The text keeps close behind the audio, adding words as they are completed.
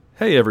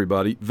Hey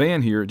everybody,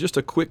 Van here. Just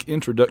a quick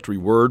introductory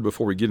word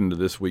before we get into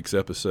this week's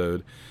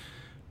episode.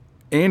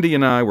 Andy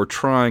and I were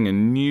trying a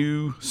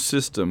new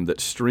system that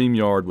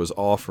StreamYard was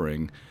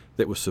offering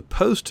that was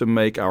supposed to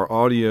make our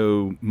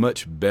audio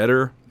much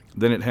better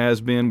than it has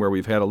been, where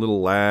we've had a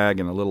little lag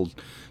and a little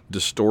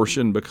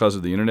distortion because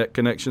of the internet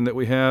connection that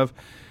we have.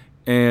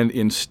 And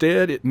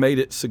instead, it made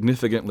it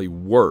significantly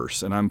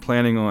worse. And I'm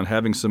planning on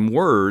having some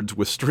words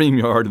with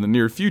StreamYard in the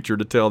near future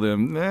to tell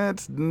them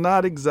that's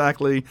not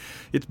exactly,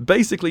 it's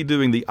basically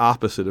doing the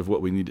opposite of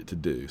what we need it to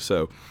do.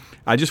 So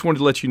I just wanted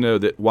to let you know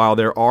that while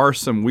there are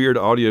some weird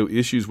audio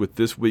issues with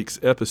this week's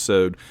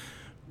episode,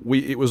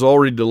 it was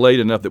already delayed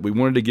enough that we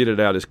wanted to get it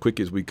out as quick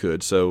as we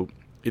could. So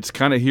it's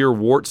kind of here,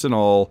 warts and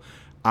all.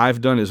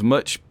 I've done as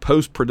much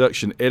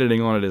post-production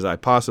editing on it as I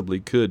possibly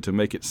could to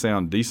make it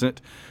sound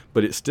decent,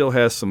 but it still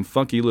has some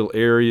funky little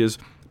areas.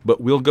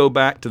 But we'll go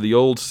back to the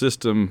old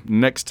system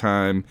next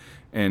time,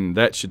 and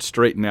that should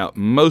straighten out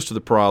most of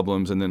the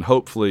problems, and then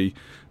hopefully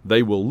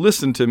they will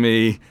listen to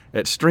me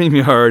at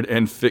StreamYard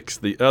and fix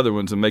the other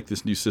ones and make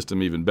this new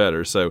system even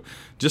better. So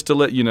just to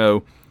let you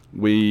know,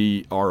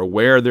 we are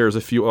aware there's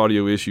a few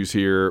audio issues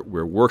here.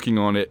 We're working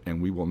on it, and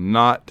we will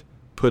not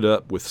put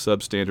up with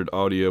substandard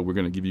audio. We're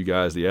going to give you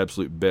guys the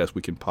absolute best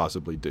we can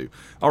possibly do.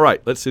 All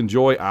right, let's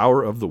enjoy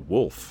Hour of the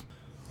Wolf.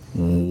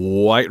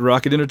 White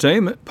Rocket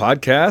Entertainment,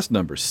 podcast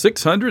number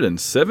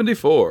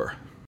 674.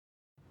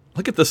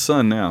 Look at the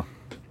sun now.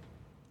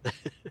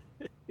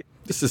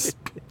 This is...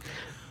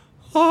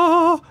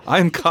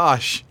 I'm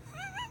Kosh.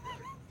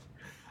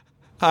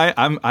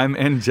 I'm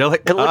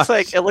Angelic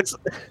Kosh. It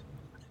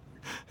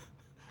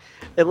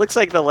looks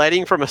like the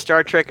lighting from a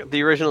Star Trek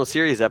The Original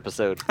Series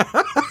episode.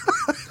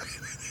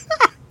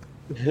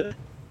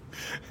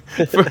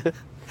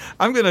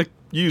 I'm going to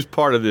use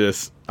part of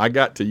this. I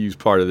got to use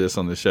part of this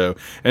on the show.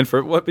 And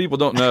for what people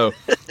don't know,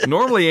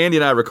 normally Andy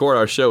and I record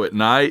our show at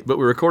night, but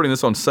we're recording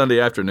this on Sunday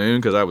afternoon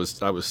because I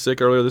was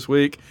sick earlier this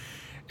week.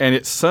 And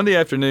it's Sunday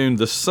afternoon.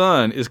 The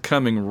sun is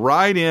coming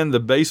right in the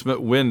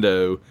basement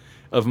window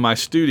of my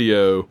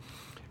studio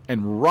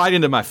and right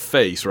into my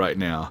face right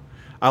now.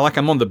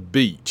 I'm on the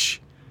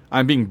beach.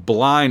 I'm being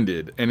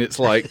blinded, and it's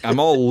like I'm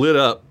all lit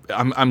up.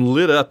 I'm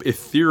lit up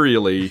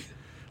ethereally,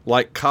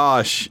 like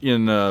Kosh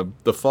in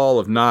the Fall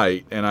of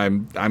Night, and I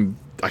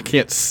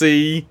can't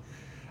see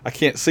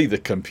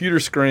the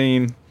computer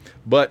screen,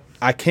 but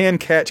I can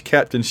catch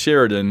Captain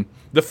Sheridan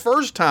the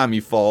first time he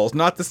falls,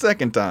 not the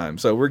second time.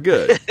 So we're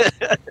good.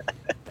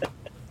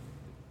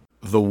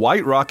 The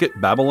White Rocket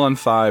Babylon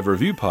 5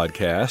 Review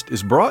Podcast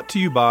is brought to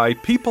you by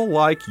people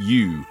like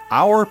you,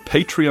 our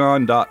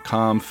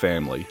Patreon.com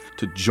family.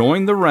 To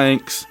join the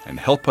ranks and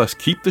help us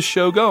keep the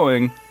show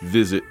going,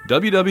 visit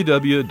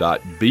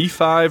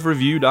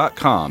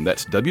www.b5review.com.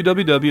 That's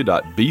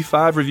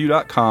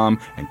www.b5review.com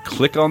and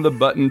click on the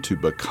button to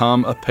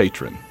become a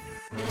patron.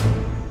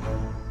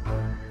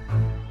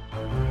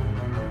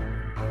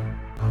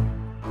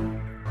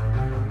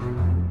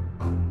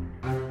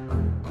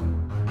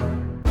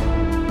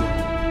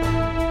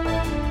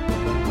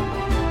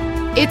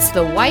 It's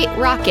the White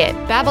Rocket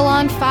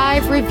Babylon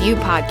 5 Review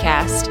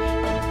Podcast.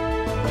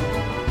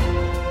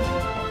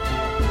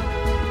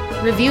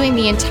 Reviewing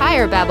the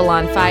entire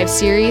Babylon 5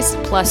 series,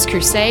 plus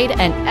Crusade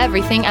and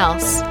everything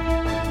else.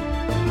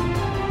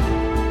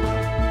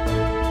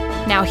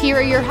 Now here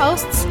are your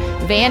hosts,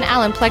 Van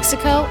Allen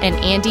Plexico and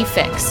Andy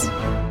Fix.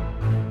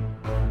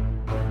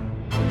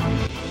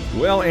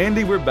 Well,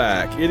 Andy, we're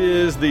back. It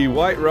is the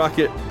White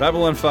Rocket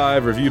Babylon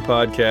 5 Review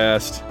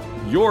Podcast.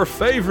 Your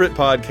favorite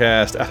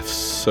podcast out of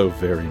so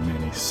very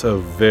many,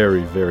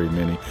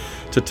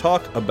 to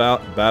talk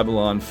about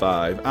Babylon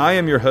 5. I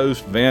am your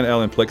host, Van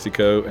Allen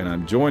Plexico, and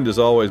I'm joined as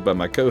always by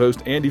my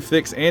co-host, Andy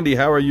Fix. Andy,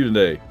 how are you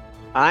today?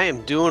 I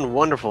am doing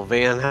wonderful,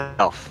 Van.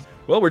 Health.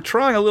 Well, we're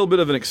trying a little bit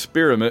of an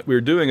experiment.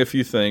 We're doing a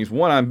few things.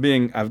 One, I've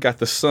got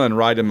the sun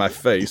right in my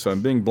face, so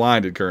I'm being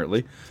blinded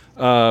currently.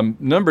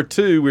 Number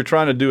two, we're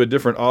trying to do a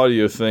different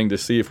audio thing to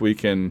see if we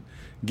can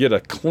get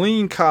a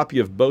clean copy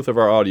of both of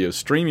our audios.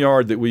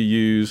 StreamYard that we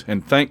use,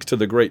 and thanks to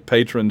the great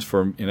patrons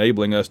for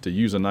enabling us to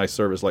use a nice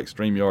service like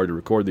StreamYard to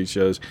record these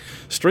shows.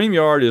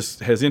 StreamYard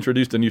has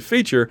introduced a new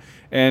feature,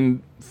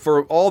 and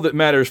for all that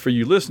matters for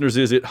you listeners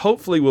is it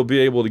hopefully will be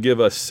able to give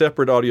us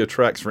separate audio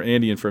tracks for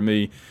Andy and for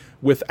me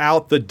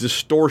without the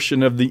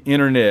distortion of the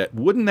internet.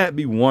 Wouldn't that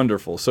be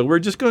wonderful? So we're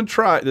just going to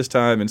try it this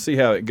time and see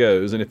how it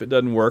goes. And if it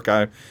doesn't work,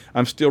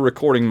 I'm still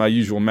recording my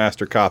usual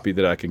master copy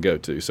that I can go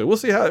to. So we'll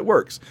see how it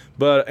works.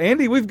 But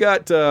Andy, we've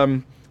got,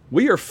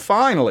 we are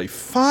finally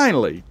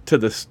to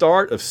the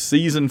start of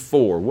season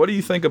 4. What do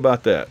you think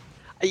about that?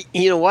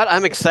 You know what?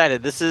 I'm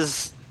excited. This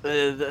is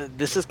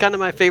kind of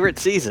my favorite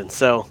season.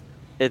 So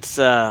it's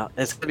gonna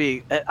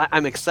be.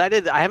 I'm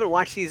excited. I haven't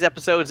watched these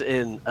episodes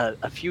in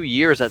a few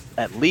years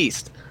at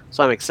least.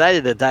 So I'm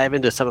excited to dive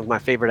into some of my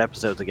favorite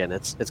episodes again.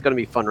 It's going to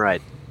be a fun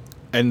ride.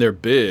 And they're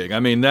big.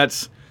 I mean,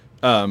 that's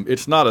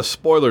it's not a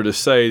spoiler to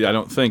say, I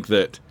don't think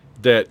that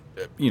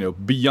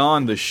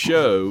beyond the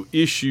show,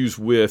 issues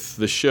with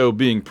the show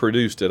being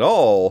produced at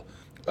all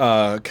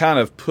kind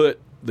of put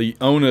the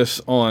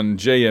onus on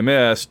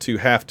JMS to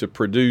have to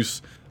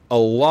produce a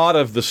lot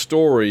of the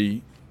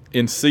story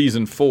in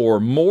season 4,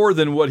 more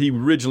than what he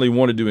originally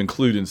wanted to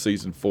include in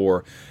season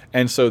 4.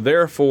 And so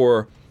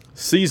therefore,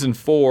 season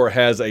 4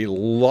 has a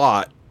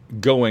lot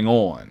going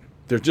on.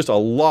 There's just a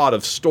lot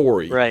of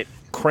story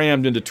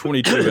crammed into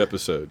 22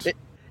 episodes.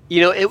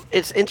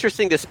 It's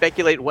interesting to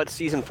speculate what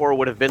season 4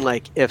 would have been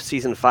like if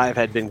season 5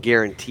 had been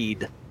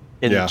guaranteed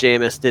and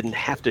JMS didn't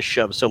have to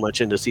shove so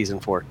much into season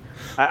 4.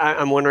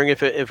 I'm wondering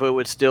if it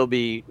would still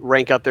be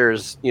rank up there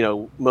as,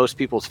 most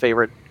people's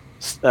favorite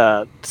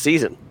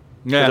season.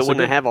 Yeah, it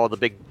wouldn't have all the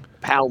big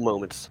pow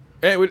moments.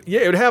 It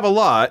would have a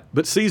lot,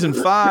 but season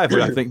 5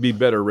 would, I think, be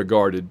better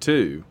regarded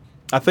too.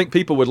 I think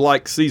people would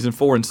like season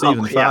 4 and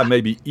season 5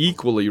 maybe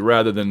equally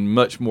rather than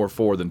much more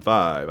 4 than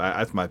 5.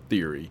 That's my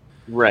theory.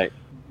 Right.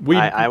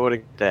 I would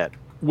agree with that.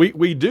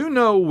 We do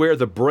know where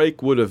the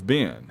break would have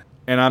been,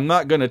 and I'm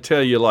not going to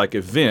tell you like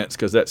events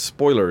because that's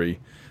spoilery,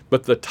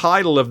 but the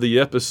title of the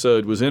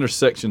episode was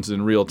Intersections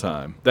in Real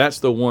Time. That's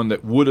the one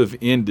that would have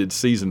ended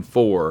season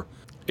 4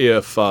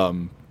 if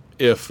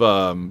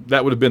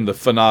that would have been the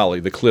finale,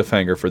 the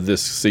cliffhanger for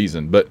this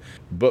season. But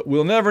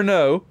we'll never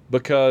know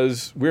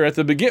because we're at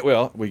the beginning.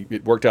 Well,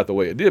 it worked out the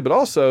way it did, but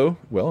also,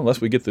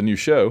 unless we get the new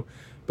show,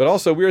 but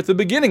also we're at the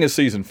beginning of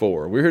season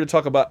 4. We're here to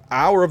talk about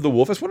Hour of the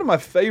Wolf. It's one of my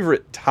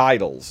favorite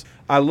titles.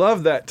 I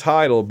love that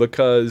title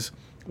because,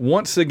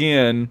 once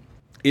again,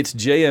 it's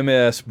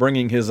JMS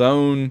bringing his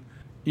own,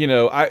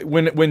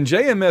 when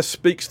JMS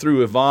speaks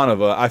through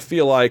Ivanova, I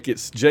feel like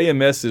it's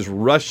JMS's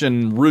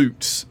Russian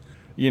roots,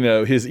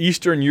 his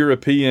Eastern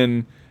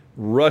European,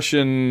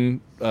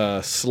 Russian,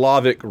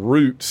 Slavic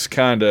roots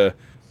kind of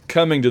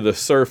coming to the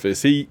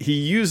surface. He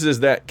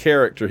uses that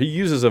character. He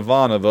uses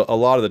Ivanova a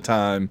lot of the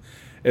time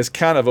as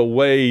kind of a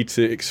way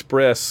to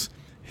express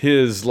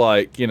his,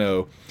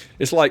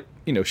 it's like,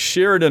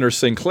 Sheridan or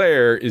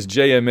Sinclair is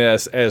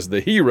JMS as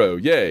the hero,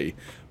 yay.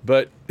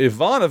 But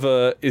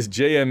Ivanova is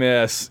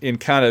JMS in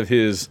kind of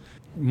his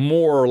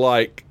more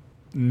like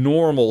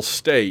normal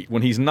state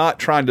when he's not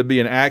trying to be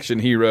an action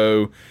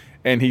hero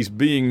and he's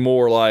being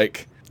more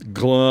like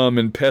glum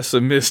and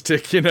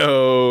pessimistic,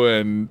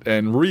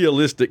 and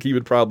realistic, he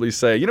would probably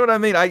say. You know what I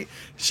mean?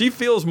 She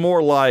feels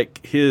more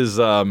like his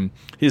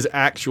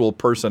actual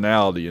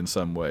personality in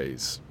some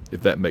ways,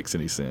 if that makes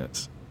any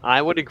sense.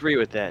 I would agree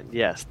with that.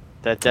 Yes,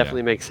 that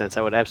definitely makes sense.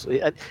 I would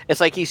absolutely. It's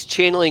like he's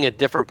channeling a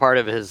different part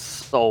of his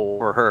soul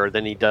for her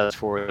than he does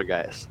for other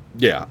guys.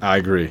 Yeah, I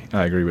agree.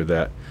 I agree with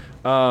that.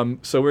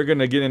 So we're going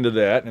to get into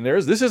that, and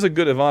this is a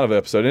good Ivanova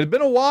episode. And it's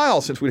been a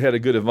while since we had a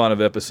good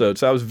Ivanova episode,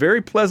 so I was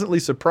very pleasantly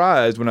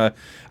surprised when I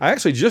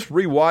actually just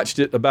rewatched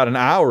it about an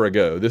hour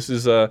ago. This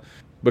is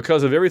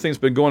because of everything that's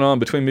been going on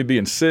between me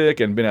being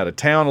sick and been out of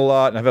town a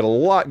lot, and I've had a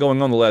lot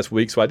going on the last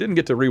week, so I didn't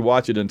get to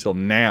rewatch it until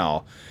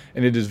now.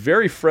 And it is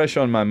very fresh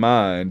on my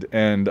mind,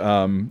 and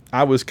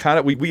I was kind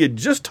of we had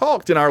just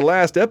talked in our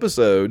last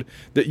episode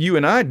that you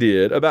and I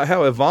did about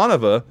how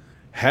Ivanova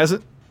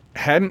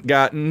hadn't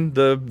gotten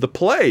the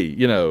play,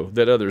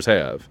 that others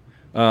have.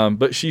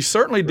 But she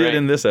certainly did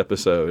in this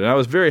episode, and I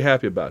was very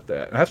happy about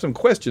that. I have some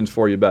questions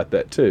for you about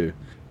that, too.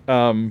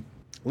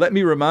 Let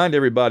me remind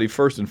everybody,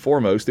 first and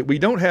foremost, that we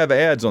don't have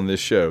ads on this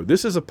show.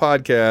 This is a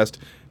podcast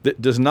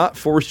that does not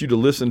force you to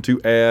listen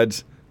to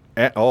ads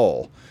at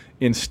all.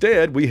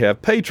 Instead, we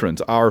have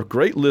patrons. Our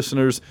great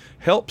listeners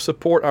help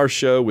support our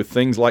show with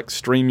things like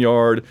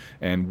StreamYard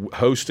and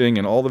hosting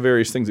and all the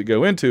various things that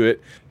go into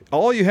it.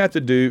 All you have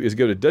to do is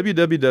go to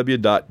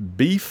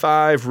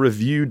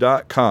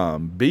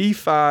www.b5review.com,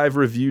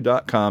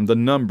 b5review.com, the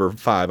number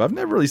 5. I've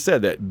never really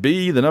said that.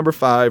 B, the number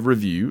 5,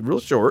 review, real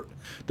short,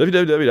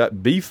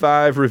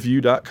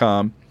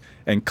 www.b5review.com,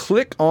 and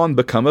click on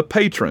Become a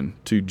Patron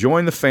to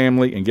join the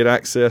family and get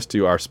access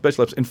to our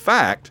special episodes. In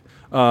fact,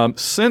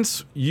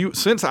 since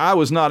I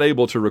was not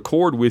able to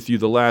record with you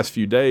the last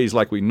few days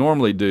like we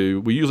normally do,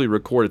 we usually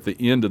record at the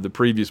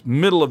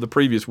middle of the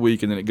previous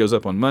week, and then it goes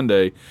up on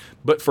Monday.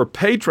 But for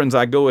patrons,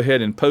 I go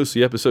ahead and post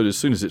the episode as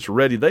soon as it's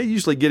ready. They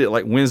usually get it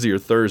like Wednesday or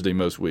Thursday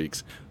most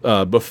weeks,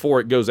 before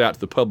it goes out to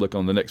the public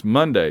on the next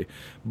Monday.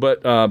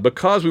 But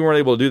because we weren't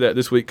able to do that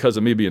this week because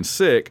of me being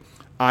sick,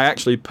 I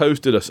actually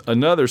posted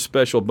another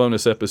special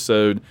bonus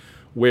episode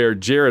where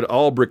Jared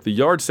Albrick, the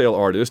yard sale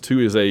artist,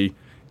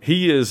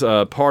 he is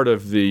part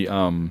of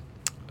the,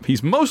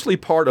 he's mostly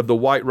part of the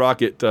White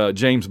Rocket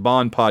James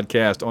Bond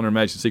podcast on our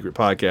Magic Secret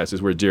podcast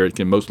is where Jared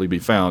can mostly be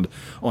found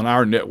on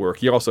our network.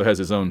 He also has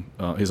his own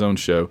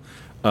show.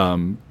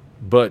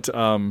 But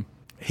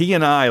he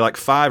and I, like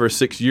 5 or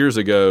 6 years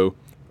ago,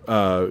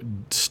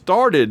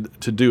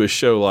 started to do a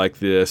show like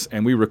this,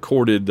 and we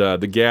recorded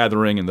The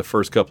Gathering in the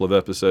first couple of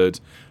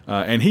episodes,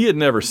 and he had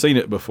never seen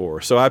it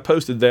before. So I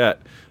posted that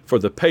for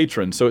the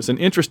patrons. So it's an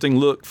interesting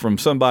look from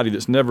somebody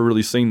that's never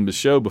really seen the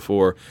show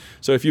before.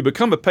 So if you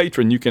become a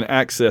patron, you can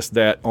access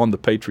that on the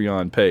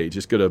Patreon page.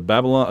 Just go to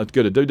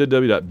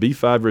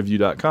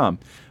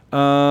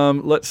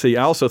www.b5review.com. Let's see.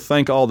 I also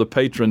thank all the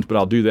patrons, but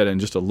I'll do that in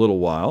just a little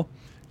while.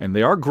 And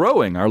they are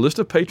growing. Our list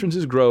of patrons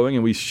is growing,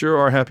 and we sure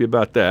are happy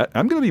about that.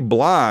 I'm going to be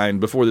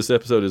blind before this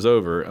episode is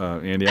over,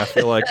 Andy. I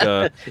feel like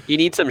you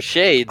need some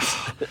shades.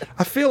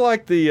 I feel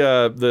like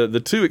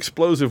the two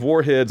explosive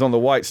warheads on the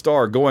White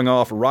Star are going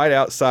off right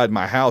outside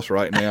my house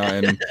right now,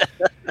 and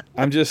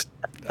I'm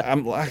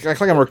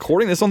like I'm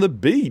recording this on the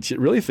beach. It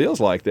really feels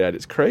like that.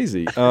 It's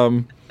crazy.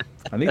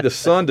 I need the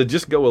sun to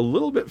just go a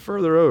little bit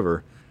further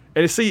over.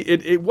 And see,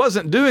 it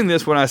wasn't doing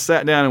this when I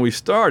sat down and we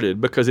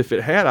started, because if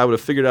it had, I would have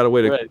figured out a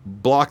way to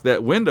block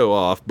that window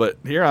off. But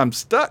here I'm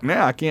stuck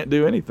now. I can't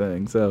do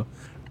anything. So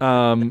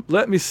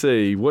let me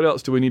see. What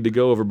else do we need to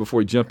go over before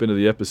we jump into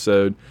the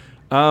episode?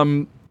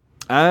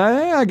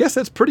 I guess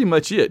that's pretty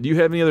much it. Do you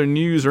have any other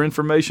news or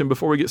information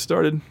before we get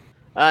started?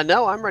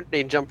 No, I'm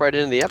ready to jump right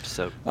into the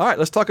episode. All right,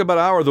 let's talk about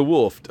Hour of the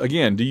Wolf.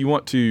 Again, do you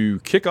want to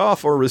kick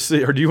off or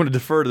do you want to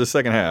defer to the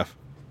second half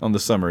on the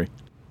summary?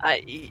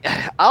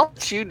 I'll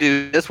let you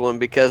do this one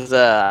because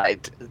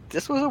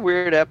this was a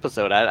weird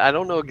episode. I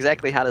don't know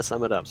exactly how to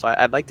sum it up, so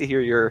I'd like to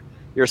hear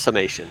your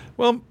summation.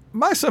 Well,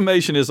 my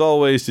summation is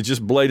always to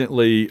just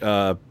blatantly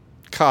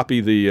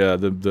copy the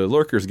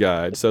Lurker's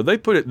Guide. So they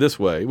put it this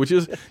way, which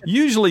is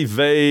usually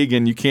vague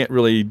and you can't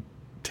really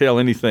tell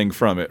anything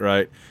from it,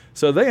 right?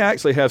 So they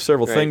actually have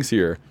several things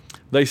here.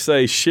 They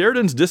say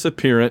Sheridan's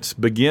disappearance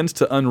begins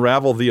to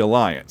unravel the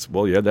alliance.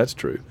 Well, yeah, that's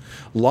true.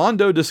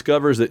 Londo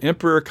discovers that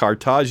Emperor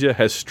Cartagia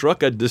has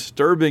struck a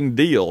disturbing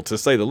deal, to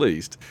say the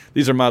least.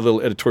 These are my little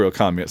editorial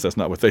comments. That's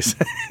not what they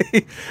say.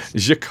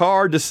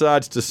 G'Kar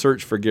decides to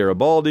search for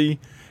Garibaldi,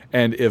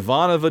 and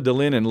Ivanova,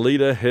 Delenn, and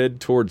Lita head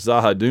towards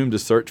Zahadum to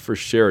search for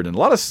Sheridan. A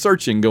lot of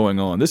searching going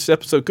on. This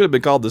episode could have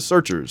been called The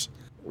Searchers.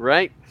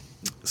 Right.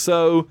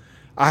 So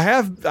I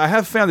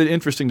have found it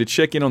interesting to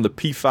check in on the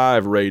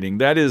P5 rating.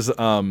 That is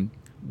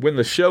when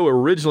the show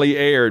originally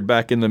aired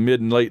back in the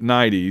mid and late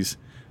 90s,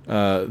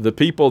 the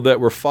people that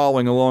were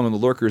following along on the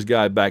Lurker's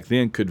Guide back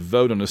then could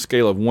vote on a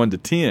scale of 1 to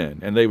 10,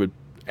 and they would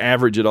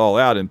average it all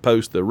out and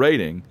post the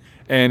rating.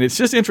 And it's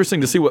just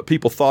interesting to see what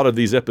people thought of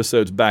these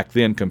episodes back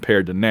then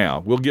compared to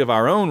now. We'll give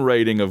our own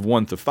rating of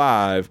 1 to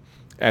 5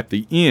 at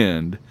the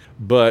end,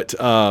 but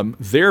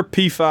their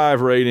P5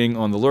 rating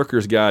on the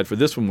Lurker's Guide for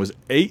this one was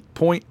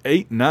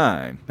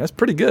 8.89. That's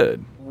pretty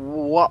good.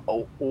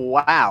 Wow.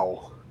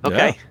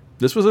 Okay. Yeah.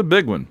 This was a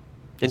big one.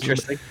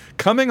 Interesting.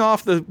 Coming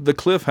off the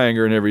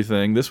cliffhanger and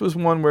everything, this was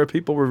one where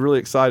people were really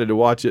excited to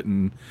watch it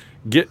and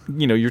get,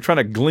 you're trying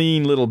to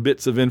glean little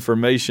bits of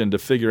information to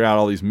figure out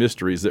all these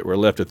mysteries that were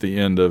left at the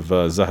end of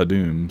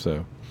Zahadum.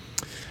 So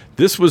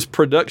this was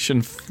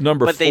production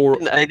number 4.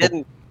 They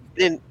didn't.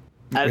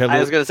 I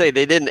was going to say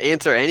they didn't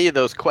answer any of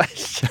those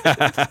questions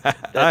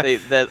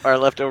that are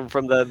left over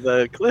from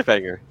the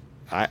cliffhanger.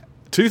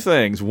 Two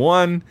things.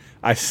 One,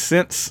 I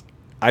sense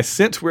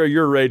where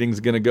your rating's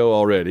going to go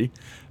already,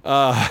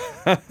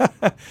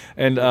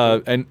 and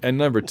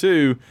number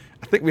two,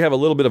 I think we have a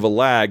little bit of a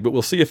lag, but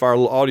we'll see if our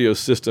audio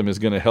system is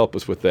going to help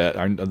us with that.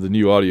 The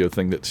new audio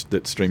thing that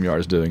StreamYard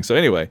is doing. So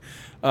anyway,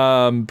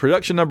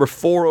 production number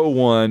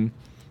 401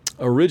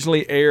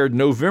 originally aired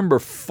November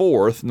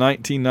 4th,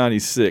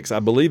 1996. I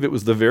believe it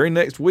was the very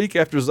next week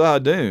after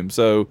Zahadum.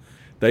 So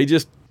they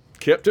just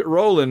kept it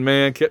rolling,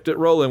 man. Kept it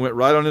rolling. Went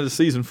right on into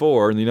season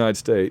 4 in the United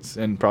States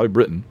and probably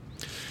Britain.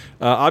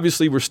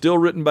 Obviously, we're still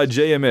written by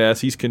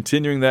JMS. He's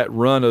continuing that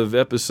run of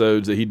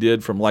episodes that he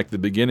did from like the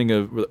beginning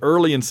of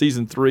early in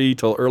season 3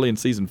 till early in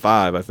season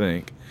 5, I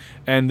think.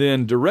 And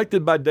then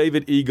directed by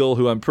David Eagle,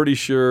 who I'm pretty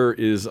sure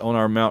is on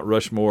our Mount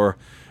Rushmore.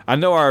 I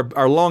know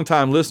our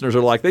longtime listeners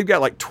are like, they've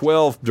got like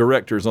 12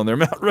 directors on their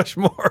Mount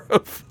Rushmore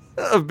of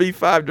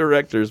B5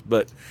 directors,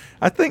 but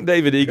I think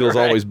David Eagle's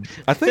always,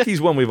 I think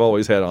he's one we've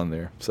always had on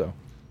there. So,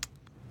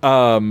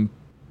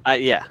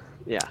 yeah.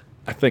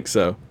 I think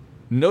so.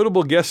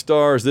 Notable guest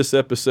stars this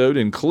episode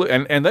include,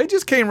 and they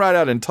just came right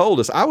out and told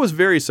us. I was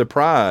very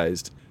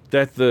surprised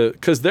that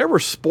because there were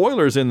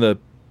spoilers in the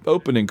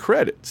opening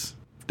credits.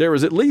 There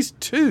was at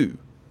least 2.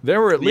 There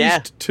were at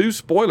least 2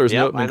 spoilers in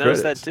the opening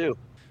credits. I noticed that too.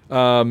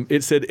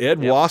 It said Ed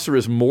Wasser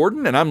is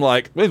Morden, and I'm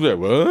like, wait,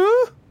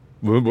 what?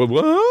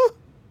 What?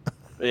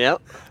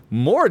 Yep.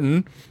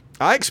 Morden.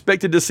 I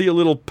expected to see a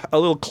little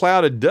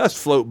cloud of dust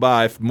float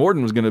by if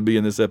Morden was going to be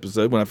in this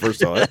episode when I first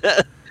saw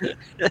it.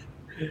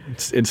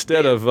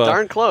 Instead of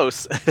darn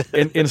close.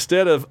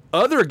 Instead of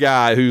other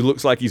guy who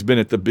looks like he's been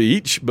at the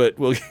beach, but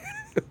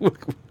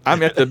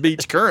I'm at the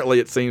beach currently,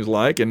 it seems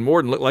like, and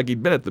Morden looked like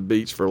he'd been at the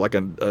beach for like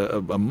a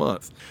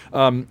month.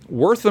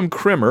 Wortham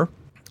Krimmer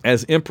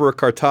as Emperor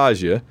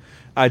Cartagia.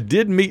 I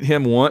did meet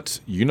him once.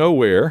 You know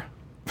where?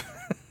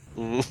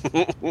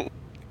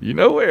 You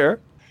know where?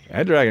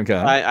 At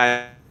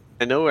DragonCon.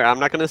 I know where. I'm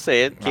not going to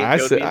say it. Can't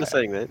go to me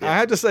saying that. Yeah. I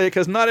had to say it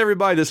because not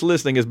everybody that's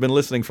listening has been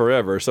listening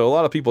forever. So a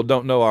lot of people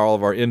don't know all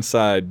of our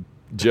inside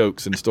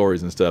jokes and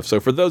stories and stuff. So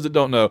for those that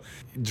don't know,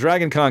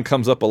 DragonCon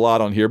comes up a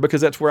lot on here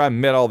because that's where I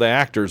met all the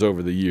actors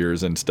over the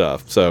years and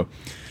stuff. So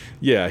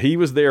yeah, he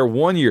was there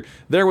 1 year.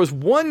 There was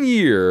 1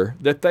 year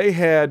that they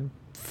had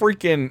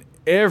freaking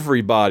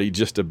everybody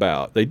just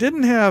about. They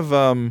didn't have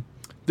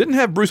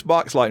Bruce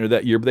Boxleitner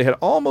that year, but they had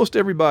almost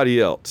everybody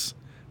else.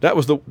 That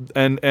was the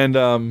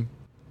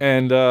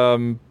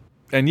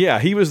and yeah,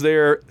 he was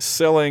there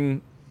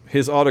selling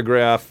his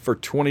autograph for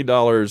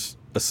 $20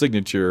 a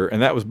signature,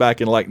 and that was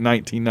back in like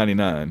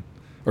 1999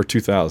 or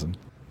 2000.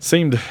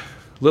 Seemed a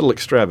little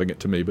extravagant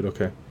to me, but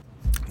okay.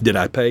 Did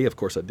I pay? Of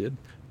course I did.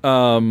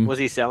 Was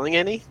he selling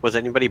any? Was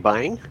anybody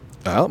buying?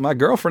 Well, my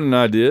girlfriend and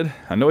I did.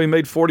 I know he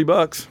made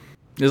 $40.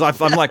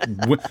 I'm like,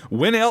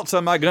 when else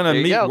am I going to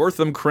meet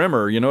Wortham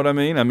Krimmer? You know what I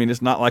mean? I mean,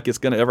 it's not like it's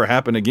going to ever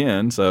happen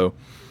again. So,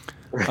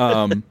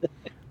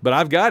 but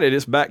I've got it.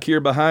 It's back here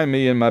behind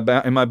me in my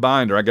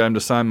binder. I got him to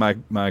sign my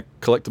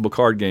collectible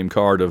card game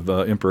card of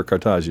Emperor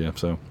Cartagia.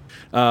 So,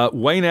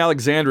 Wayne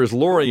Alexander is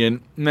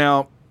Lorien.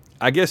 Now,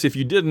 I guess if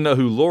you didn't know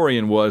who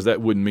Lorien was,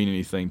 that wouldn't mean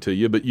anything to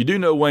you. But you do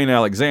know Wayne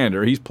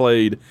Alexander. He's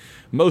played,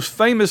 most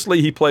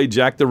famously, he played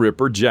Jack the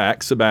Ripper,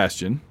 Jack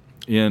Sebastian,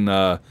 in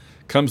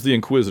Comes the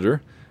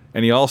Inquisitor.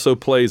 And he also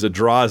plays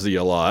Adrazi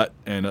a lot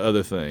and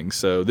other things.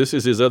 So this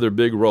is his other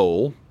big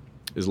role,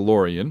 is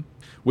Lorien,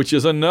 which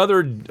is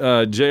another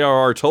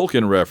J.R.R.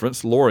 Tolkien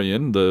reference.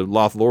 Lorien, the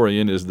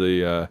Lothlorien, is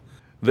the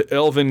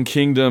elven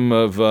kingdom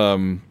of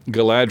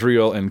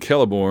Galadriel and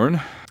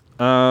Celeborn.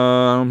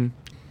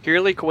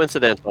 Purely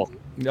coincidental.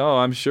 Oh,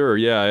 I'm sure.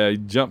 Yeah, he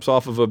jumps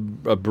off of a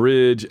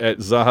bridge at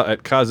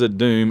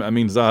Khazad-dûm,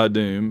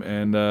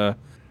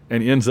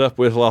 and ends up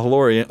with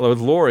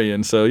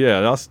Lorien. So yeah,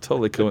 that's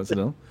totally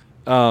coincidental.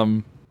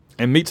 And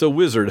meets a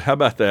wizard. How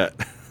about that?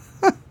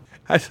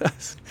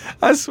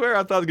 I swear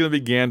I thought it was going to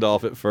be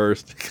Gandalf at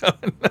first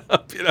coming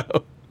up.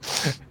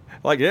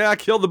 Like, yeah, I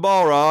killed the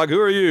Balrog. Who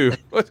are you?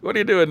 What are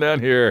you doing down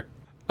here?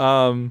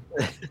 And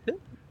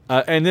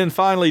then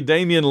finally,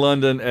 Damian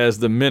London as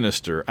the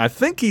minister. I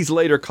think he's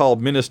later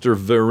called Minister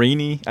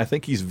Verini. I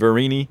think he's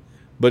Verini.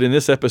 But in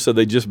this episode,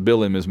 they just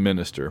bill him as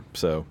minister.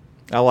 So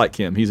I like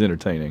him. He's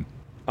entertaining.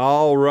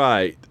 All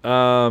right.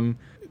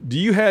 Do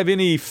you have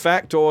any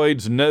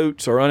factoids,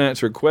 notes, or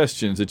unanswered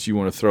questions that you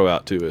want to throw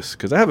out to us?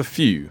 Because I have a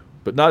few,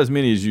 but not as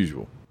many as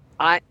usual.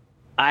 I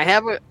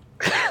have a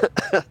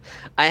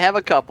I have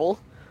a couple.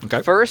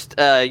 Okay. First,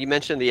 you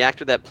mentioned the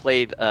actor that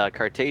played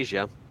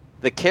Cartagia.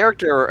 The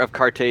character of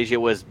Cartagia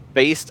was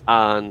based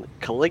on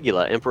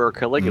Caligula, Emperor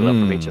Caligula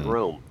from ancient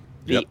Rome.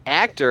 The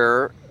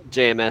actor,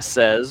 JMS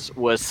says,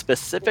 was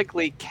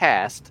specifically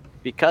cast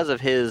because of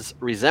his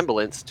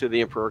resemblance to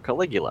the Emperor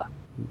Caligula.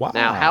 Wow.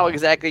 Now, how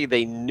exactly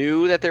they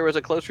knew that there was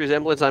a close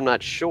resemblance, I'm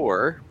not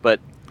sure,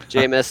 but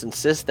JMS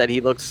insists that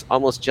he looks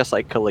almost just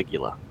like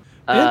Caligula.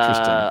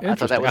 Interesting. I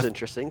thought that was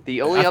interesting.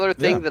 The only other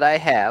thing that I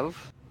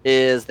have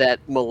is that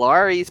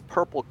Malari's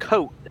purple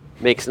coat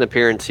makes an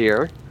appearance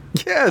here.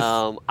 Yes.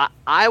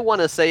 I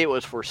want to say it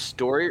was for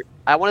story.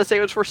 I want to say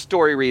it was for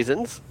story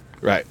reasons.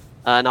 Right.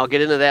 And I'll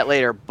get into that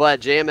later. But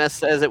JMS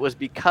says it was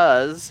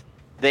because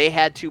they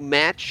had to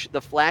match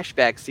the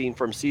flashback scene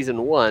from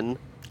season 1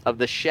 of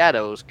the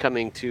shadows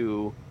coming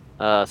to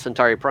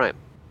Centauri Prime.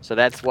 So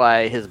that's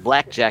why his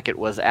black jacket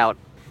was out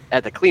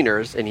at the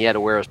cleaners, and he had to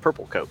wear his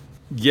purple coat.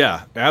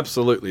 Yeah,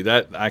 absolutely.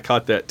 That I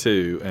caught that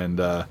too, and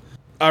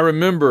I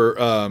remember.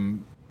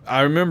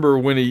 I remember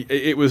when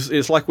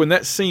it's like when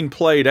that scene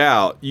played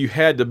out, you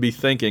had to be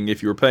thinking,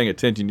 if you were paying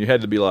attention, you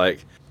had to be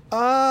like,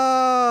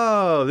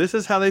 oh, this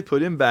is how they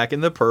put him back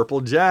in the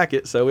purple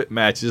jacket, so it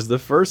matches the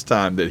first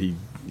time that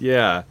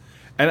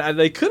and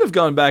they could have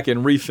gone back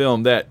and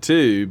refilmed that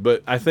too,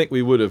 but I think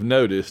we would have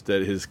noticed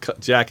that his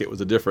jacket was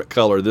a different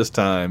color this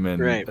time,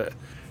 and right.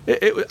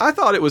 I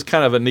thought it was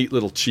kind of a neat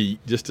little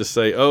cheat, just to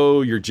say,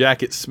 oh, your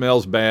jacket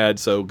smells bad,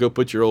 so go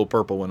put your old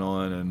purple one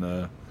on,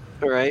 and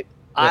right.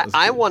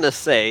 I want to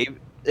say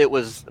it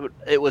was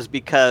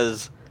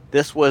because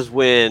this was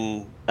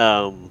when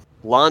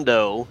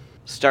Londo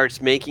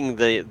starts making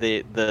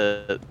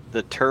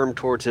the turn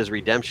towards his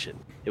redemption.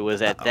 It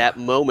was at that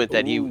moment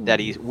that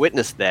he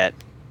witnessed that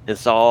and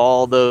saw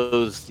all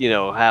those,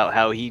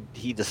 how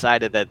he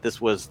decided that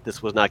this was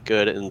not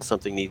good and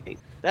something needing.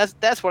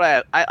 That's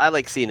what I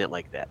like seeing it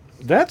like that.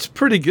 That's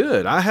pretty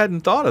good. I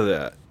hadn't thought of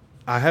that.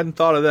 I hadn't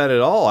thought of that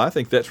at all. I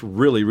think that's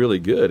really, really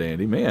good,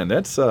 Andy. Man,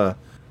 that's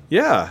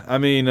yeah, I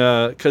mean,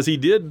 because he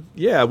did,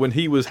 when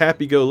he was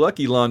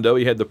happy-go-lucky Londo,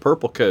 he had the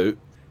purple coat,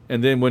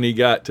 and then when he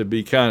got to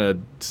be kind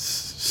of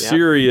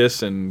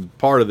serious and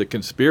part of the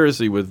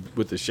conspiracy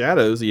with the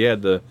shadows, he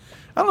had I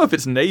don't know if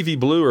it's navy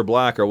blue or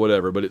black or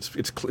whatever, but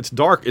it's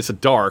dark, it's a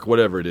dark,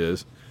 whatever it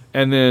is,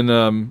 and then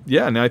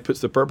now he puts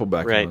the purple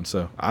back on.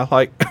 So I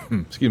like,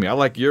 excuse me, I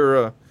like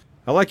your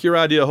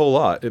idea a whole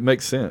lot. It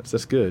makes sense.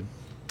 That's good.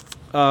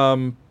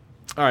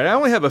 All right, I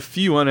only have a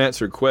few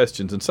unanswered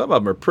questions, and some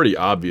of them are pretty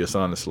obvious,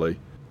 honestly.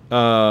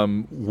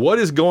 What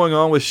is going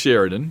on with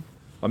Sheridan?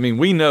 I mean,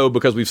 we know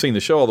because we've seen the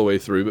show all the way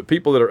through, but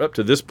people that are up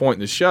to this point in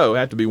the show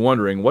have to be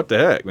wondering, what the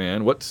heck,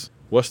 man? What's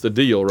the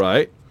deal,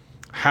 right?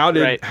 How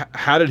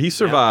did he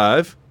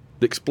survive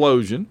the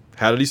explosion?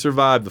 How did he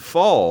survive the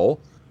fall?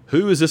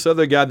 Who is this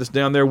other guy that's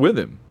down there with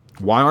him?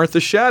 Why aren't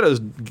the shadows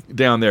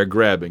down there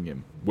grabbing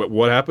him?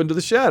 What happened to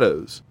the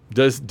shadows?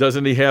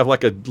 Doesn't he have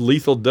like a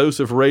lethal dose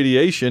of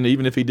radiation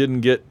even if he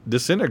didn't get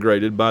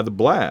disintegrated by the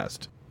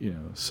blast?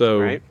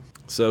 So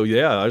So,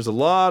 yeah, there's a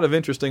lot of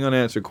interesting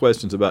unanswered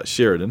questions about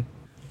Sheridan.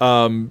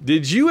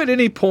 Did you at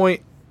any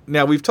point,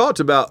 now we've talked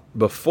about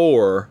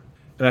before,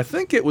 and I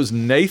think it was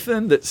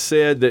Nathan that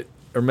said that,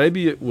 or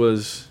maybe it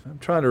was, I'm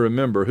trying to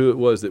remember who it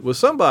was. That was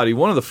somebody,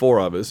 one of the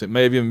four of us, it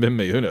may have even been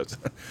me, who knows.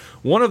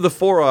 One of the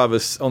four of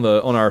us on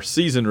our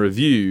season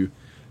review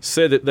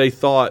said that they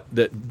thought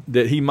that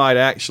he might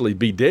actually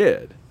be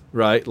dead,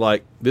 right?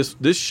 Like this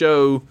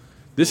show,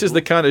 this is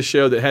the kind of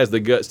show that has the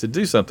guts to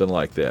do something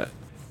like that.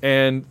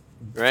 And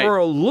for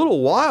a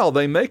little while,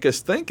 they make us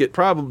think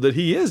that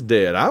he is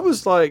dead. I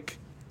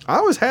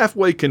was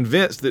halfway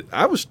convinced that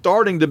I was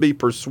starting to be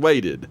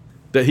persuaded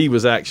that he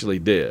was actually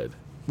dead.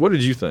 What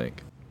did you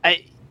think?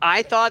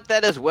 I thought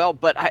that as well,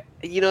 but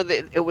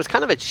it was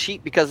kind of a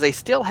cheat because they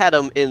still had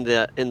him in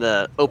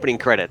the opening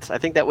credits. I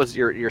think that was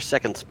your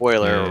second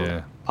spoiler,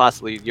 or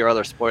possibly your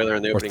other spoiler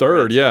in the opening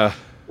third, credits. yeah.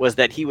 Was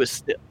that he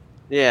was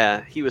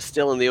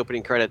still in the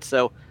opening credits.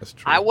 So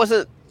I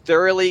wasn't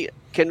thoroughly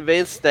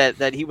convinced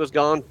that he was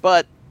gone,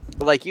 but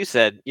like you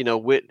said,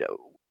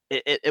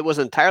 it was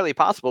entirely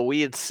possible.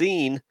 We had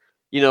seen,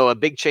 a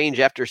big change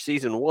after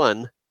season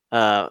 1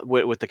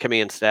 with the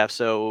command staff.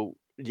 So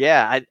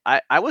yeah,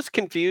 I was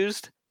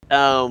confused.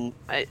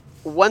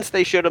 Once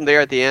they showed him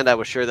there at the end, I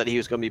was sure that he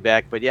was going to be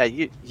back. But yeah,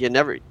 you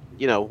never,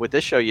 with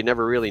this show, you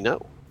never really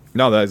know.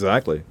 No,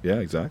 exactly. Yeah,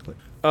 exactly.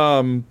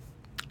 And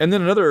then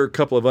another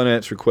couple of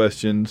unanswered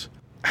questions.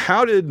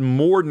 How did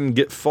Morden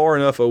get far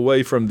enough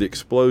away from the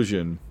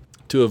explosion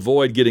to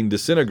avoid getting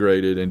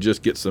disintegrated and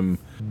just get some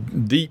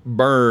deep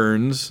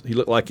burns? He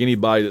looked like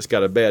anybody that's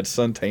got a bad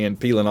suntan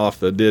peeling off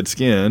the dead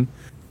skin.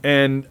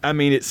 And, I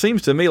mean, it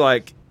seems to me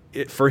like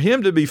for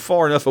him to be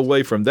far enough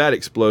away from that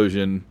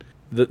explosion,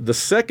 the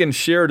second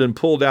Sheridan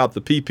pulled out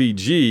the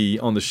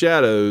PPG on the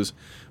Shadows,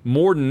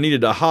 Morden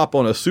needed to hop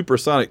on a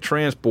supersonic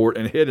transport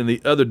and head in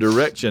the other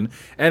direction,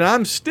 and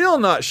I'm still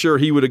not sure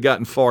he would have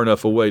gotten far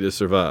enough away to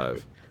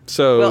survive.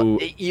 So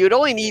you'd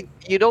only need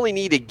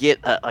to get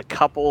a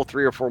couple,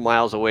 3 or 4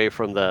 miles away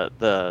from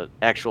the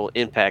actual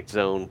impact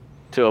zone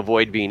to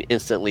avoid being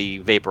instantly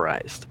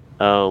vaporized.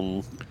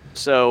 And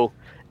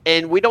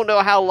we don't know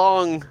how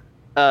long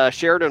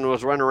Sheridan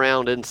was running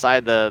around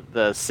inside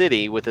the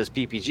city with his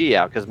PPG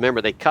out, because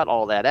remember, they cut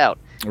all that out.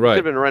 Right. He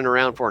could have been running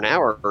around for an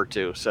hour or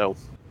two, so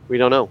we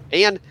don't know.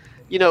 And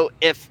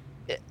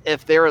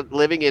if they're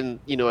living in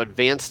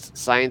advanced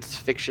science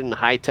fiction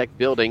high tech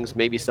buildings,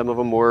 maybe some of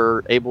them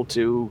were able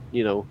to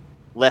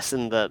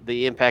lessen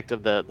the impact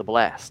of the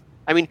blast.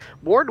 I mean,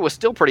 Ward was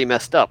still pretty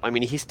messed up. I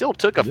mean, he still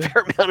took a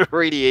fair amount of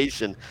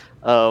radiation.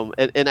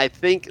 And I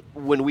think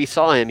when we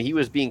saw him, he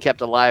was being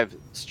kept alive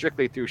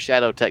strictly through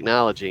shadow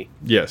technology.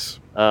 Yes.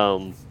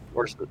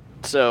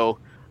 So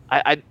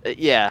I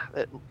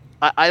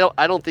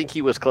don't think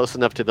he was close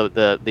enough to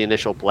the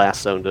initial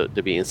blast zone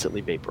to be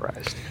instantly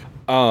vaporized.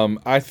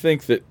 I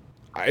think that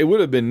it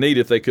would have been neat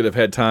if they could have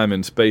had time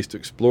and space to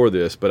explore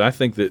this, but I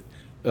think that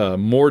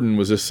Morden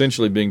was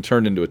essentially being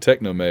turned into a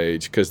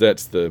technomage, because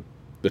that's the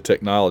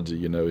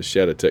technology, is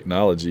shadow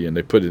technology, and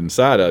they put it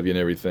inside of you and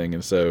everything.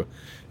 And so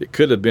it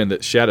could have been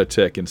that shadow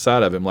tech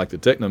inside of him, like the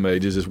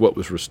technomages, is what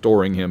was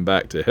restoring him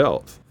back to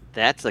health.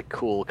 That's a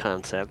cool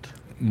concept.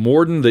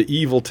 Morden, the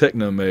evil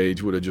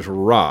technomage, would have just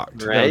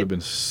rocked. Right? That would have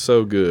been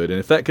so good. And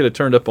if that could have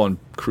turned up on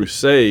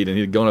Crusade and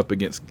he'd gone up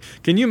against...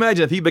 Can you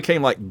imagine if he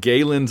became like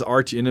Galen's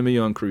arch enemy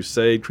on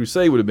Crusade?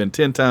 Crusade would have been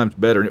 10 times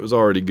better, and it was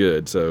already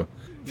good. So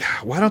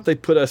why don't they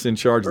put us in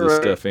charge of this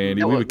stuff,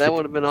 Andy? That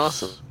would have been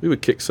awesome. We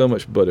would kick so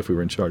much butt if we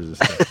were in charge of this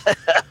stuff.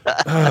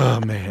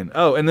 Oh, man.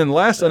 Oh, and then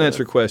last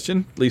unanswered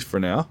question, at least for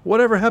now.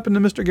 Whatever happened to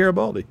Mr.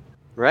 Garibaldi?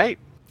 Right.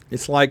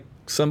 It's like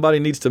somebody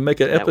needs to make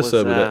an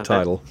episode with that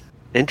title.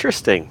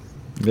 Interesting.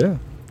 Yeah.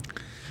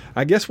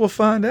 I guess we'll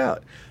find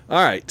out.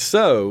 All right,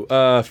 so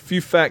a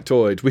few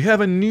factoids. We have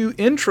a new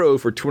intro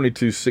for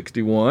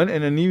 2261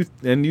 and a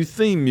new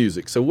theme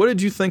music. So what did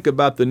you think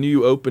about the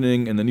new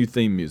opening and the new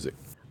theme music?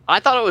 I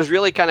thought it was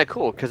really kind of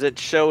cool because it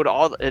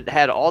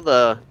had all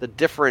the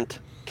different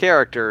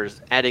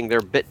characters adding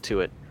their bit to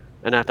it,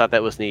 and I thought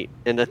that was neat.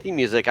 And the theme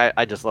music,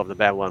 I just love the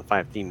Babylon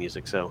 5 theme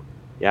music, so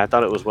yeah, I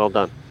thought it was well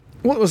done.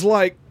 Well, it was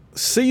like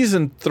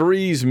Season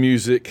 3's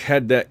music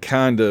had that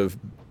kind of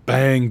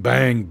bang,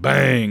 bang,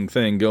 bang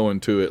thing going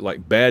to it,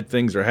 like bad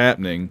things are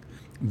happening.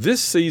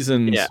 This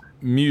season's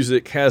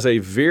music has a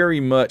very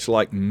much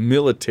like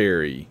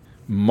military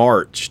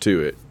march to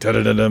it.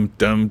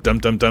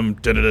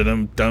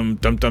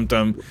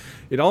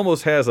 It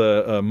almost has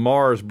a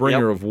Mars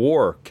Bringer of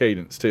War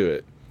cadence to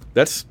it.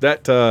 In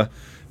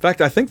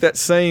fact, I think that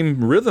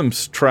same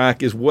rhythms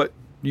track is what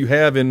you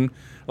have in.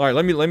 All right,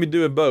 let me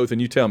do it both,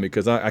 and you tell me,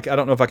 because I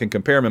don't know if I can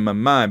compare them in my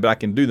mind, but I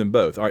can do them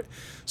both. All right,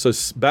 so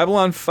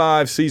Babylon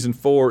 5 Season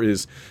 4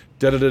 is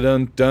dun dun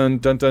dun dun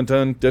dun dun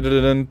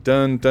dun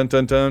dun dun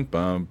dun dun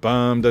bum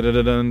bum dun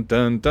dun dun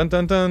dun dun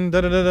dun dun dun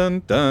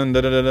dun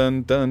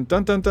dun dun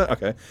dun dun dun.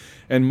 Okay,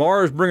 and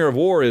Mars Bringer of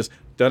War is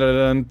dun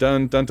dun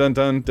dun dun dun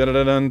dun dun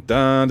dun dun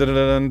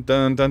dun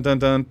dun dun dun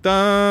dun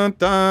dun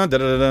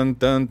dun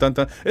dun dun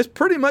dun. It's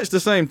pretty much the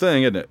same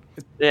thing, isn't it?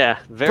 Yeah,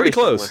 very pretty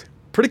close. Similar.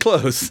 Pretty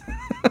close.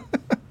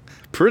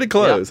 Pretty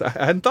close. Yep.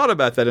 I hadn't thought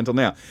about that until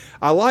now.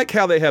 I like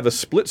how they have a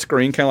split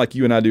screen, kind of like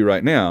you and I do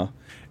right now.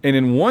 And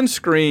in one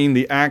screen,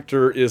 the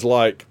actor is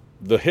like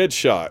the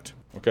headshot.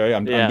 Okay,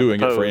 I'm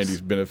doing it for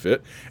Andy's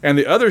benefit. And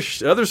the other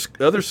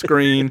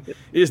screen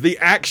is the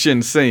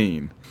action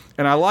scene.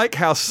 And I like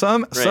how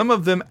some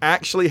of them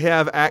actually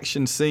have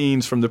action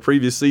scenes from the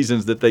previous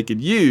seasons that they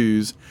could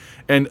use,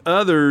 and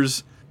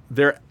others,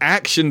 their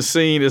action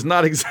scene is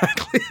not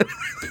exactly.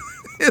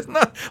 It's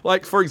not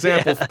like, for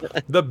example,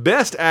 the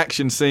best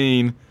action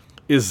scene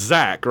is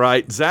Zach,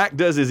 right? Zach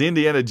does his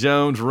Indiana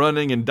Jones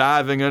running and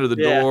diving under the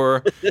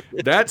door.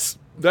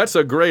 That's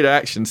a great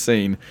action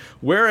scene.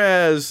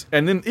 Whereas,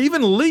 and then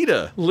even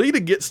Lita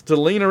gets to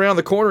lean around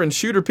the corner and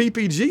shoot her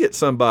PPG at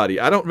somebody.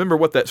 I don't remember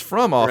what that's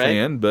from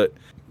offhand, but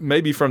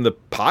maybe from the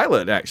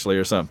pilot actually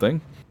or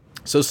something.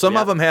 So some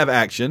of them have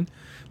action.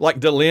 Like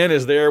Delenn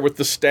is there with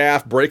the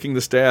staff, breaking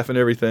the staff and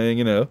everything,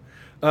 you know.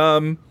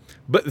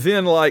 But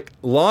then like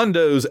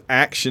Londo's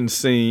action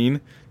scene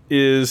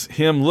is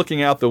him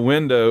looking out the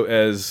window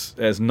as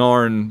the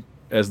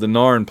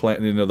Narn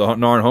plant, you know, the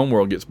Narn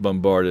homeworld gets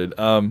bombarded.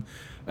 And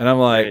I'm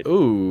like,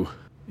 ooh,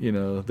 you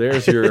know,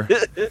 there's your.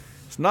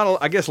 It's not.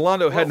 I guess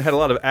Londo hadn't had a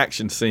lot of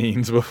action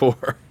scenes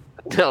before.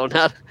 No,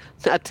 not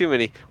too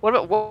many.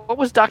 What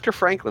was Dr.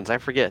 Franklin's? I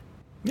forget.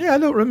 Yeah, I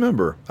don't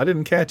remember. I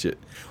didn't catch it.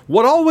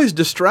 What always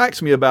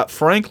distracts me about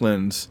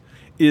Franklin's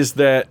is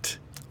that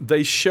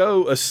they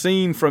show a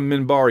scene from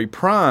Minbari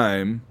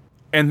Prime,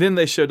 and then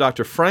they show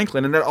Dr.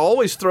 Franklin, and that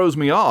always throws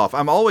me off.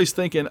 I'm always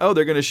thinking, oh,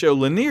 they're going to show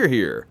Lanier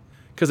here,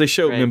 because they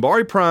show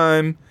Minbari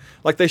Prime,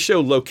 like they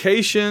show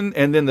location,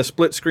 and then the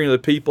split screen of the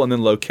people, and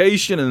then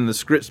location, and then the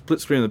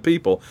split screen of the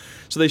people.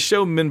 So they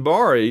show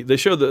Minbari, they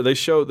show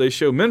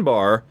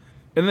Minbar,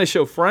 and then they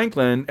show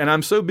Franklin, and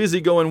I'm so busy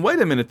going, wait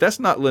a minute,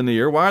 that's not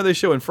Lanier. Why are they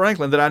showing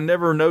Franklin? That I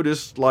never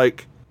noticed,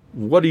 like,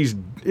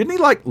 isn't he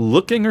like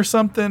looking or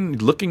something,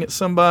 looking at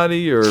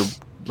somebody or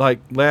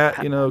like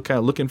that, you know, kind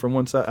of looking from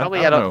one side?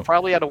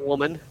 Probably at a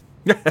woman.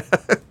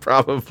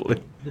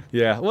 Probably.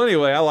 Yeah. Well,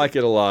 anyway, I like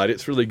it a lot.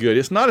 It's really good.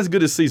 It's not as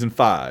good as season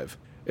 5.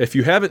 If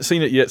you haven't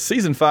seen it yet,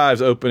 season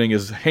 5's opening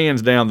is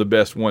hands down the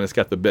best one. It's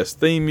got the best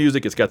theme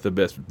music. It's got the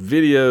best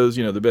videos,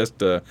 you know, the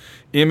best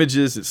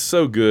images. It's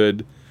so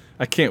good.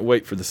 I can't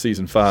wait for the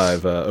season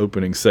 5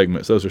 opening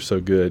segments. Those are so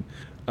good.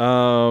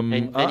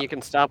 And then you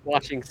can stop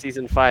watching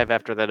season 5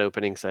 after that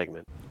opening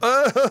segment.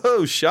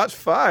 Oh, shots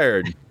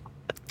fired.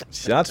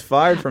 Shots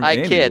fired from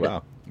Andy. Kid.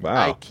 Wow.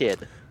 I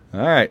kid.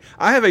 All right.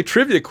 I have a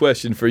trivia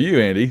question for you,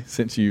 Andy,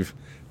 since you've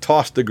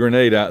tossed the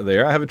grenade out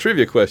there. I have a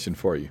trivia question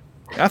for you.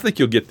 I think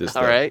you'll get this.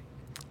 All right.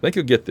 I think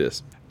you'll get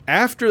this.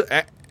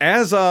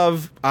 As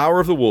of Hour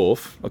of the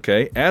Wolf,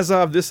 okay, as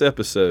of this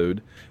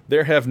episode,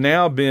 there have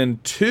now been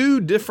 2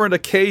 different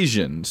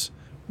occasions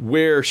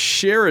where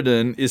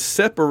Sheridan is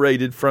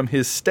separated from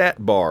his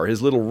stat bar,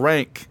 his little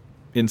rank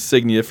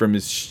insignia from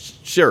his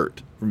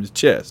shirt, from his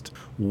chest.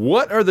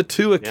 What are the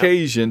 2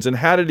 occasions, and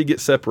how did he get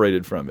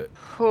separated from it?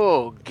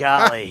 Oh,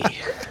 golly.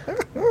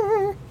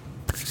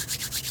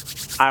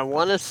 I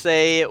want to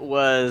say it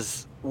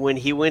was when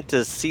he went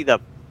to see the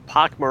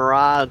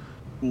Pakmara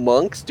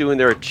monks doing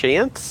their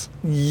chants.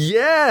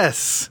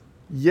 Yes.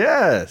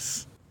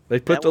 They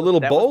put the little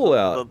bowl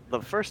out.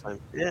 The first time,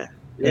 yeah.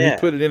 And he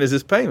put it in as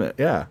his payment,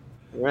 yeah.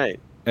 Right.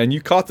 And you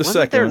caught the second.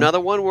 Wasn't there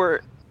another one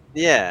where...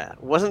 Yeah.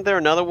 Wasn't there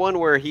another one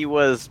where he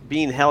was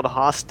being held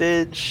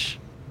hostage?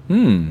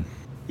 He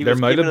was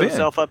giving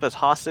himself up as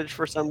hostage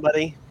for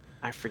somebody?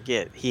 I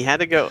forget. He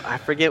had to go... I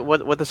forget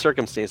what the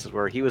circumstances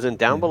were. He was in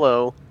Down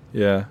Below.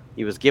 Yeah.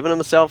 He was giving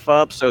himself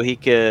up so he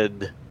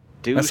could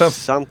do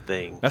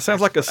something. That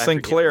sounds like a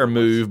Sinclair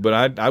move,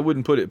 but I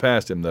wouldn't put it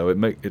past him, though.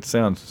 It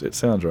sounds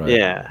right.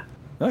 Yeah.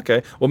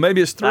 Okay. Well,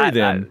 maybe it's 3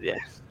 then. Yeah.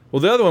 Well,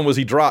 the other one was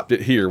he dropped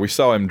it here. We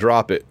saw him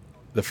drop it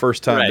the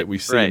first time that we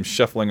see him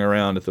shuffling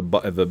around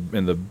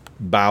in the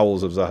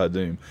bowels of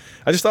Zahadum.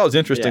 I just thought it was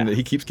interesting that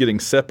he keeps getting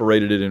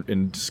separated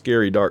in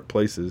scary, dark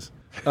places.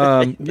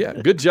 Yeah,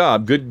 good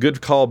job. Good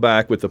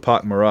callback with the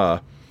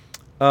Pakmara.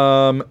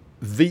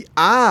 The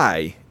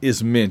eye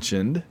is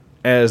mentioned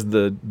as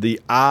the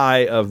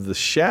eye of the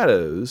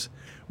shadows,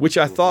 which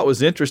I thought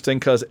was interesting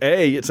because,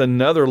 A, it's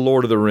another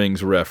Lord of the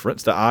Rings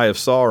reference, the Eye of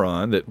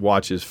Sauron that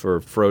watches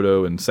for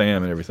Frodo and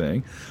Sam and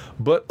everything.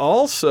 But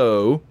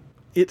also,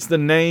 it's the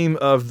name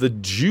of the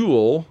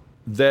jewel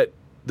that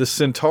the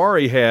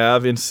Centauri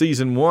have in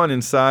Season 1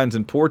 in Signs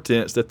and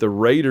Portents that the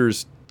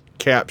Raiders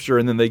capture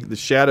and then the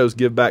shadows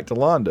give back to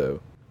Londo.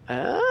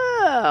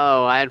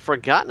 Oh, I had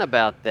forgotten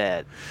about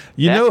that.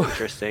 That's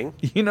interesting.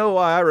 You know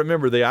why I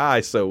remember the eye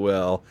so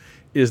well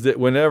is that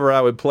whenever I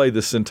would play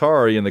the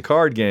Centauri in the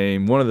card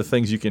game, one of the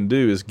things you can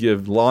do is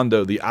give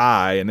Londo the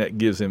eye, and that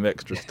gives him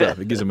extra stuff.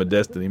 It gives him a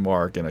destiny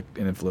mark and an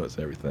influence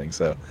and everything.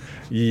 So,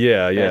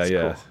 yeah.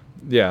 Cool.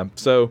 Yeah,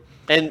 so...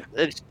 And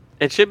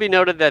it should be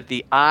noted that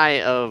the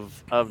eye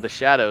of the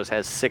shadows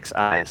has 6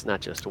 eyes, not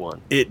just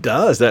 1. It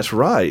does, that's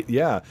right,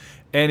 yeah.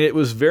 And it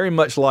was very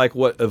much like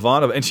what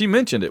Ivanova, and she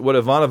mentioned it, what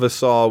Ivanova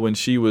saw when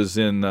she was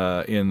in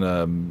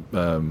the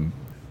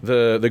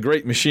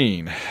Great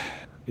Machine.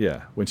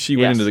 Yeah, when she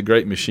went into the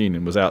Great Machine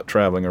and was out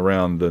traveling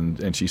around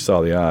and she saw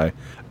the eye.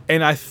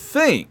 And I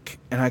think,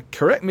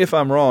 correct me if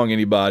I'm wrong,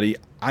 anybody,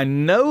 I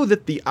know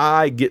that the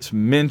eye gets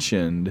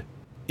mentioned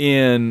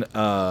in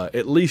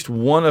at least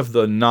one of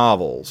the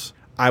novels.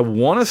 I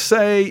want to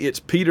say it's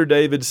Peter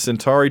David's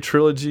Centauri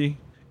trilogy.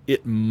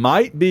 It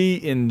might be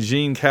in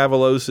Gene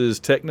Cavalos's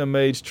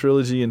Technomage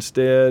trilogy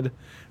instead.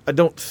 I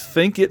don't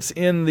think it's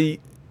in the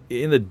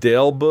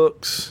Dell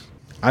books.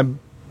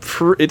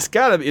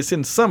 It's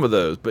in some of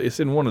those, but it's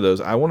in one of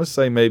those. I want to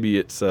say maybe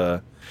it's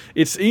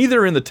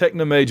either in the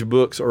Technomage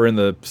books or in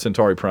the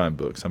Centauri Prime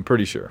books. I'm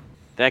pretty sure.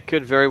 That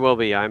could very well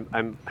be. It's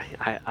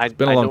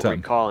been a long time.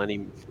 Recall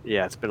any.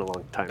 Yeah, it's been a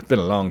long time. It's been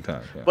a long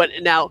time. Yeah. But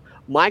now,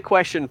 my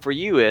question for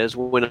you is: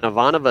 when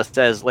Ivanova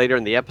says later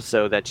in the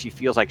episode that she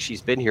feels like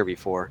she's been here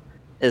before,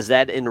 is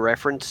that in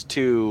reference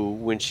to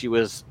when she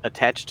was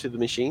attached to the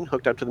machine,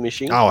 hooked up to the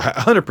machine? Oh,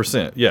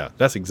 100%. Yeah,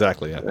 that's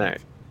exactly it.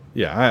 Right.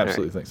 Yeah, I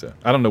absolutely think so.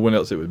 I don't know when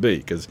else it would be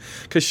because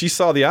she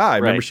saw the eye.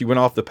 Remember, she went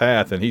off the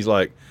path, and he's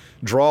like,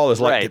 Drawl is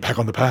like, get back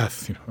on the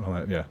path. All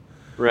that. Yeah.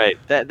 Right.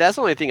 That's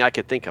the only thing I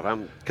could think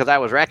of. Because I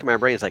was racking my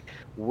brain. It's like,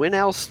 when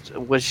else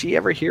was she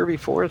ever here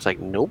before? It's like,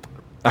 nope.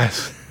 I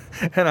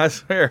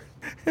swear,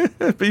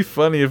 it'd be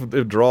funny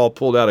if Drawl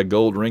pulled out a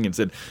gold ring and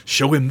said,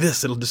 show him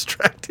this. It'll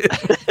distract him.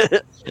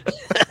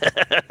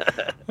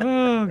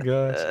 Oh,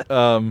 gosh.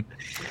 All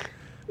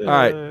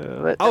right.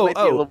 That might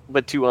be a little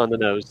bit too on the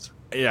nose.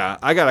 Yeah,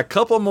 I got a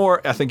couple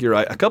more. I think you're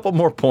right. A couple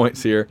more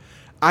points here.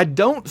 I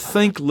don't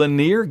think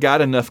Lanier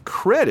got enough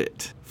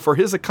credit for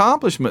his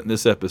accomplishment in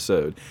this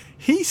episode.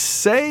 He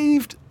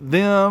saved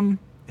them.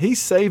 He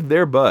saved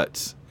their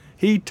butts.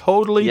 He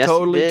totally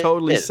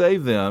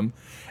saved them.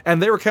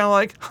 And they were kind of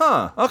like,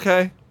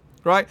 okay.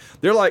 Right?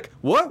 They're like,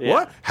 what? Yeah.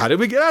 What? How did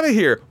we get out of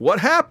here? What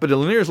happened?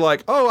 And Lanier's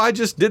like, I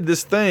just did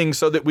this thing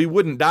so that we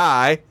wouldn't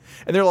die.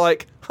 And they're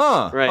like,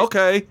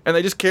 okay. And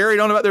they just carried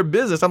on about their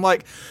business. I'm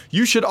like,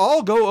 you should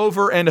all go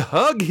over and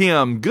hug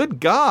him. Good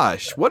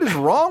gosh. What is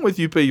wrong with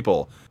you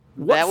people?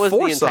 That was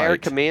foresight. The entire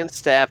command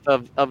staff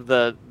of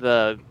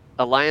the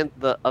alliance.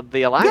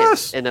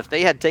 Yes. And if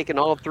they had taken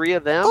all three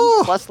of them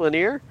plus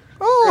Lanier,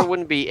 there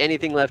wouldn't be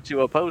anything left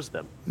to oppose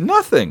them.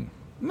 Nothing.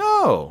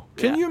 No.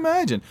 Can you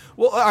imagine?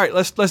 Well, all right,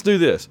 let's do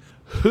this.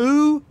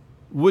 Who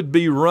would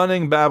be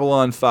running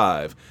Babylon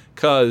 5?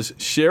 Because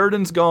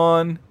Sheridan's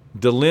gone,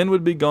 Delenn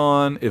would be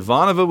gone,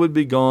 Ivanova would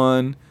be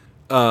gone,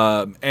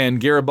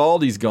 and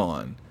Garibaldi's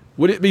gone.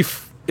 Would it be...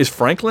 Is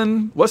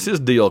Franklin... What's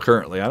his deal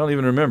currently? I don't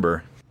even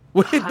remember.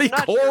 Would it be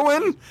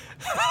Corwin?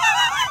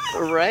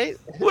 Sure. Right?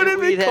 Would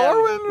it be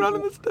Corwin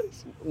running the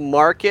station?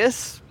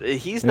 Marcus,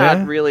 he's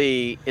not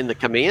really in the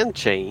command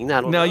chain.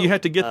 I don't know. Now you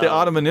have to get the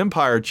Ottoman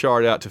Empire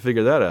chart out to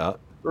figure that out.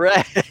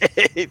 Right.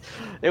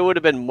 It would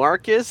have been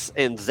Marcus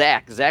and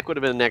Zach. Zach would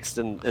have been next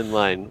in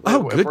line.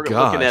 Oh, good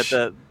gosh. Looking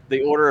at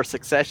the order of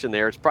succession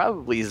there, it's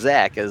probably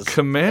Zach as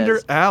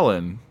Commander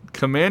Allen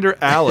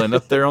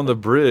up there on the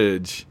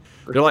bridge.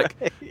 They're like,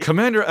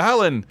 Commander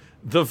Allen,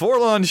 the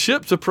Vorlon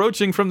ship's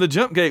approaching from the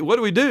jump gate. What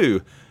do we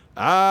do?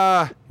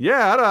 I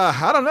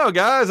don't know,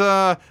 guys.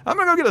 I'm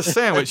going to go get a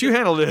sandwich. You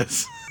handle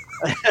this.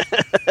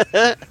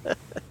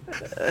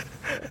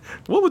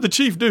 What would the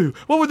chief do?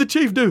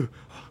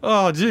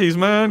 Oh, geez,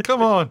 man.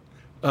 Come on.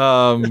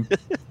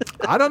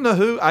 I don't know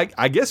who.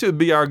 I guess it would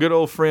be our good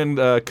old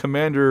friend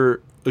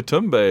Commander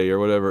Utumbe or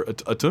whatever.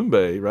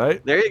 Utumbe,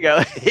 right? There you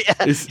go.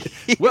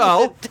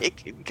 Well,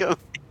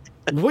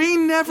 we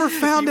never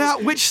found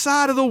out which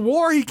side of the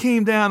war he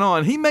came down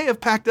on. He may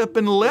have packed up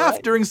and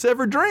left during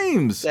Severed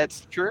Dreams.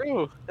 That's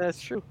true.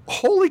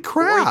 Holy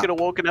crap! Or he could have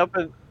woken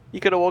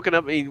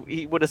up and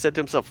he would have said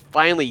to himself,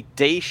 "Finally,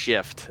 day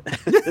shift."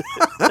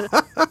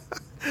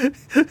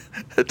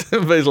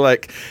 Everybody's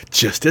like,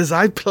 just as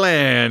I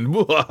planned.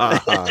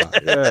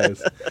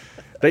 Yes.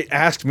 They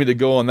asked me to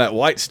go on that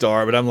White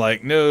Star, but I'm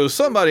like, no,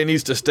 somebody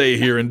needs to stay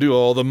here and do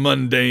all the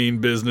mundane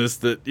business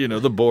that,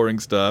 the boring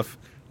stuff.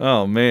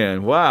 Oh,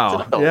 man.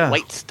 Wow.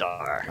 White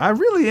Star. I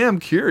really am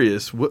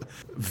curious.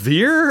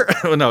 Veer?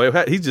 No,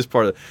 he's just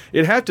part of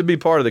it'd have to be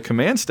part of the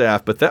command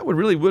staff, but that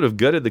would have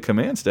gutted the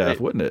command staff,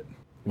 wouldn't it?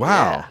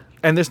 Wow. Yeah.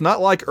 And it's not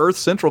like Earth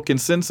Central can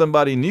send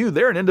somebody new.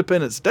 They're an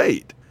independent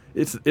state.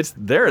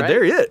 They're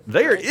it.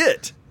 They are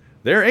it.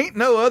 There ain't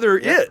no other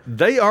it.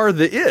 They are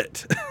the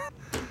it.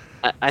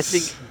 I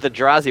think the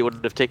Drazi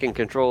would have taken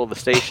control of the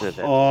station at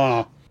that.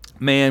 Oh,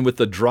 man, with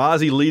the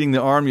Drazi leading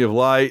the Army of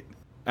Light,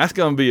 that's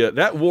going to be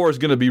that war is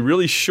going to be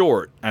really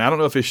short. And I don't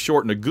know if it's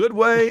short in a good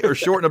way or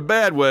short in a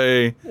bad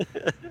way,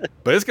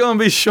 but it's going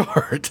to be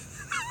short.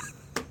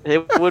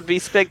 It would be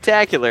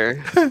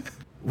spectacular.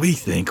 We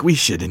think we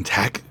should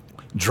attack.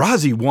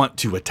 Drazi want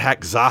to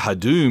attack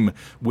Zahadum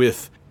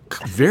with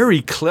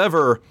very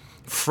clever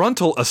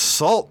frontal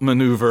assault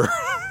maneuver.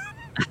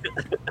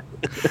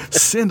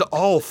 Send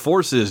all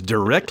forces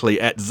directly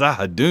at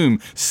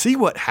Zahadum. See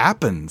what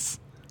happens.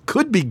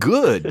 Could be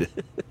good.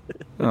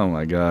 Oh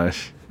my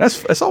gosh,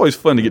 that's always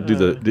fun to get to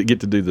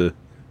do the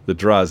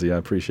Drazi. I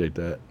appreciate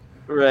that.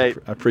 Right.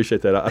 I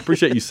appreciate that. I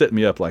appreciate you setting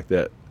me up like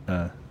that.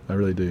 I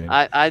really do.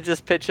 I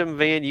just pitch him,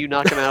 Van. You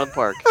knock him out of the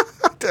park.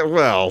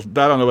 Well,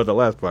 I don't know about the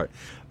last part.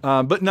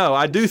 But no,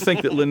 I do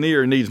think that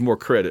Lanier needs more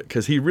credit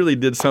because he really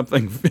did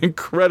something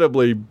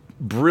incredibly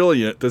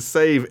brilliant to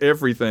save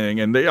everything,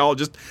 and they all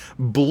just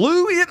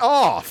blew it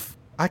off.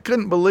 I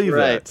couldn't believe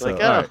that. So,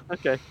 Like,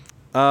 okay.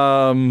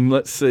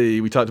 Let's see.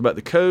 We talked about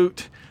the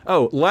coat.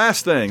 Oh,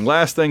 last thing.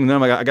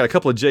 Then I got a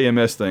couple of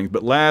JMS things,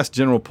 but last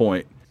general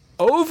point.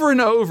 Over and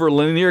over,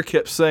 Lanier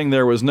kept saying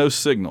there was no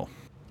signal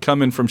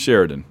coming from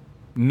Sheridan.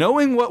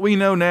 Knowing what we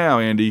know now,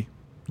 Andy,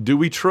 do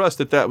we trust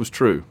that was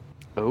true?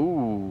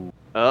 Oh.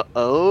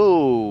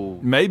 Uh-oh.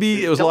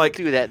 Maybe it was Don't like...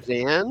 do that,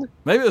 Van.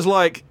 Maybe it was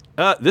like,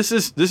 this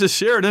is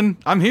Sheridan.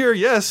 I'm here.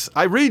 Yes,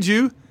 I read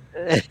you.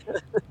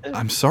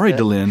 I'm sorry,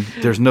 Delenn.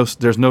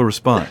 There's no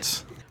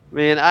response.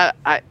 Man,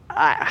 I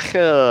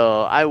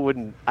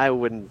wouldn't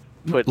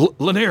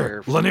put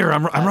Lanier,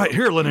 I'm right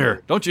here,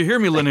 Lanier. Don't you hear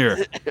me, Lanier?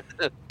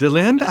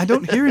 Delenn, I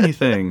don't hear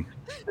anything.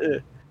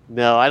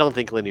 No, I don't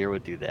think Lanier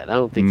would do that. I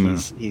don't think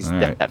he's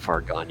right. that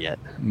far gone yet.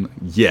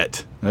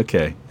 Yet.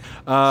 Okay.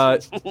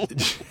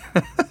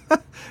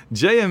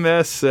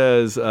 JMS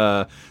says,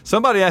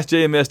 somebody asked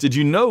JMS, did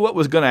you know what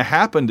was going to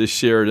happen to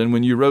Sheridan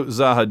when you wrote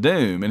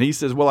Zahadum? And he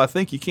says, well, I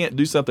think you can't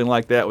do something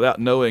like that without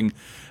knowing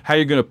how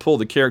you're going to pull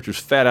the character's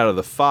fat out of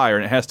the fire,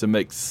 and it has to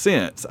make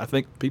sense. I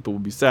think people will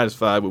be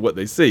satisfied with what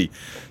they see.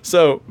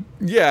 So,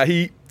 yeah,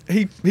 he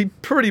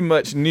pretty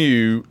much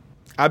knew.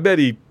 I bet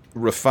he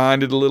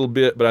refined it a little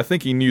bit, but I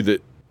think he knew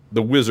that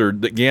the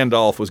wizard, that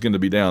Gandalf was going to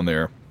be down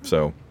there.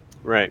 So,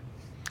 right.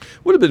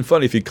 Would have been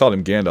funny if he called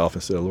him Gandalf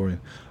instead of Lorien.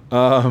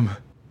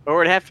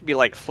 Or it'd have to be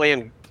like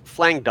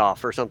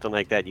Flangdoff or something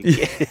like that.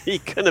 You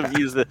couldn't have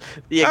used the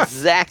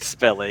exact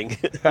spelling.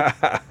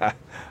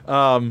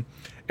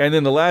 And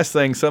then the last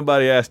thing,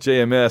 somebody asked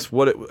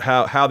JMS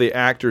how the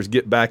actors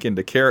get back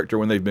into character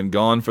when they've been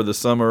gone for the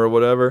summer or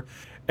whatever.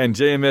 And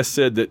JMS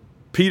said that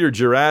Peter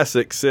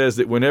Jurassic says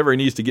that whenever he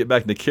needs to get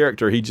back into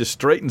character, he just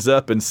straightens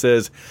up and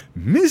says,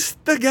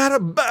 Mr.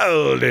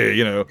 Garibaldi,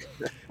 you know.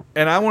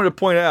 And I wanted to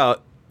point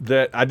out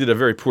that I did a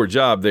very poor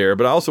job there,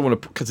 but I also want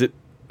to, because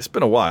it's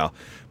been a while,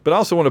 but I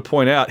also want to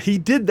point out he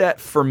did that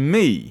for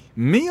me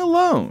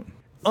alone,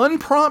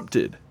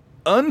 unprompted,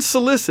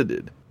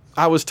 unsolicited.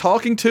 I was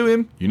talking to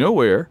him, you know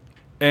where,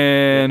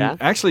 and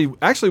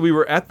actually we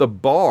were at the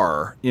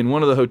bar in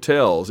one of the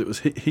hotels. It was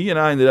he and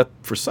I ended up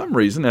for some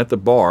reason at the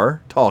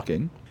bar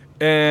talking,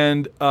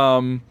 and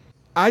I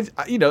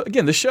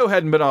again, the show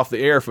hadn't been off the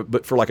air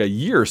but for like a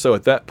year or so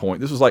at that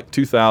point. This was like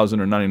 2000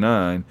 or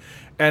 99.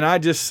 And I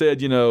just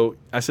said,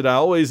 I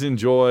always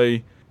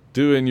enjoy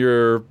doing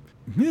your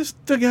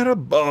Mr.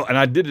 Garibaldi. And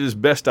I did it as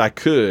best I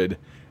could.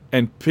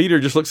 And Peter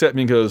just looks at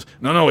me and goes,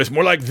 no, it's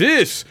more like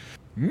this.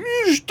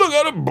 Mr.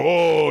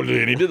 Garibaldi.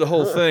 And he did the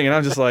whole thing. And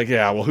I'm just like,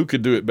 yeah, well, who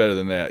could do it better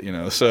than that,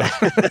 So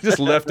I just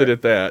left it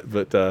at that.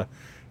 But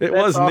it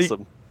was awesome.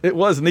 Neat. It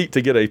was neat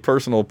to get a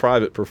personal,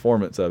 private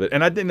performance of it.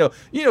 And I didn't know,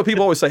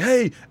 people always say,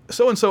 hey,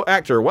 so-and-so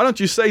actor, why don't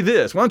you say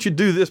this? Why don't you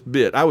do this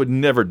bit? I would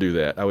never do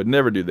that.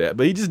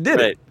 But he just did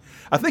it.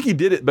 I think he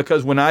did it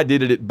because when I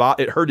did it,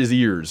 it hurt his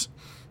ears.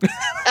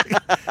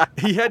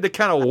 He had to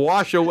kind of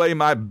wash away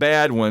my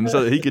bad one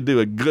so that he could do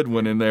a good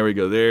one. And there we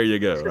go. There you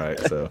go. Right.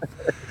 So,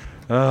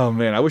 oh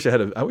man, I wish I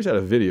had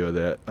a video of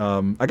that.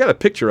 I got a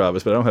picture of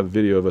us, but I don't have a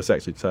video of us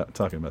actually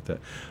talking about that.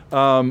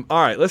 All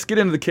right, let's get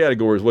into the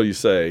categories. What do you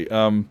say?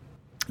 I'm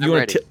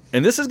ready.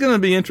 And this is going to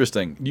be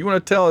interesting. You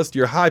want to tell us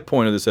your high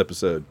point of this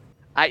episode?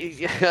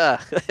 Of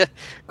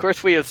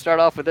course, we would start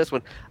off with this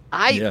one.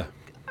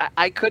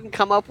 I couldn't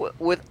come up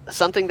with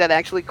something that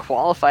actually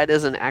qualified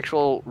as an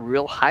actual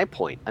real high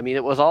point. I mean,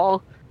 it was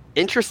all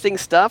interesting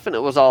stuff and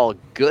it was all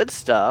good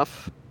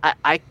stuff.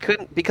 I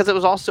couldn't, because it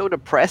was all so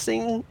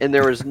depressing and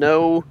there was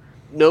no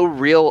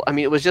real, I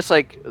mean, it was just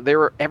like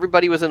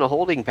everybody was in a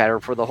holding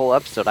pattern for the whole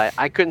episode.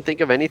 I couldn't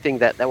think of anything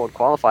that would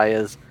qualify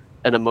as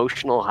an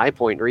emotional high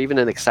point or even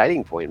an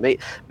exciting point.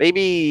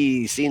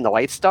 Maybe seeing the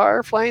White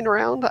Star flying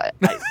around. I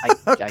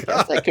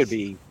guess that could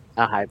be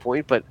a high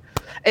point, but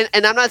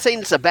and I'm not saying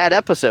it's a bad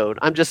episode.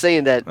 I'm just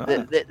saying that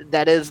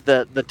that is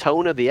the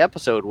tone of the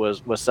episode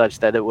was such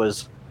that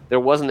there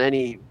wasn't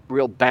any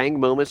real bang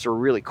moments or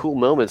really cool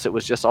moments. It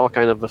was just all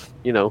kind of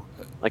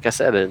like I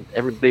said, and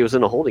everybody was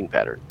in a holding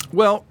pattern.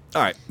 Well,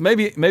 all right,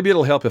 maybe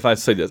it'll help if I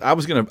say this. I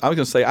was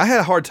gonna say I had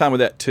a hard time with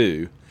that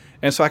too.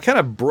 And so I kind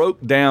of broke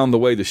down the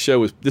way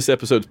this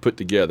episode's put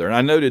together. And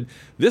I noted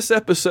this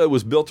episode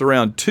was built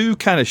around two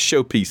kind of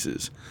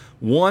showpieces.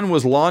 One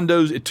was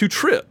two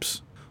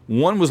trips.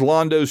 One was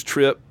Londo's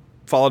trip,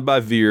 followed by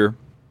Veer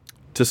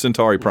to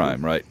Centauri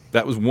Prime, right?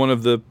 That was one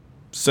of the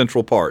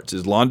central parts,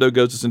 is Londo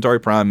goes to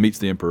Centauri Prime, meets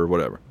the Emperor,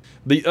 whatever.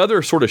 The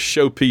other sort of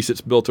showpiece it's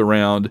built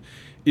around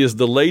is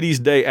the Ladies'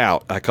 Day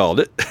Out, I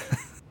called it.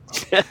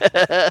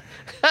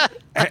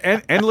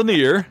 and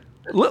Lanier.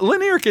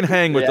 Lanier can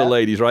hang with the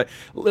ladies, right?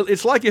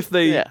 It's like if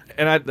they,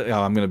 and I'm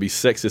going to be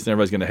sexist and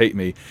everybody's going to hate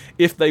me.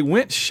 If they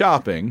went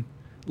shopping,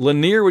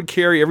 Lanier would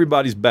carry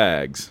everybody's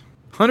bags.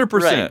 100%.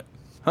 Right.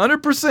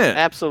 100%.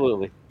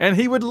 Absolutely. And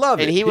he would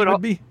love it. And he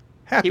would be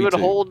happy He would to.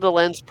 hold the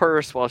Len's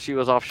purse while she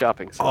was off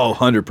shopping. So. Oh,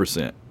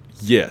 100%.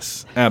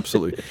 Yes,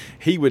 absolutely.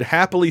 He would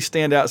happily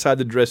stand outside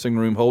the dressing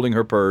room holding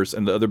her purse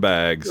and the other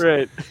bags.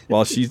 Right.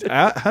 While she's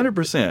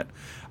 100%.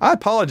 I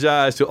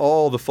apologize to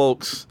all the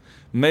folks,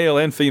 male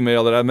and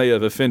female, that I may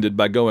have offended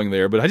by going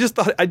there, but I just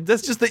thought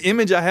that's just the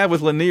image I have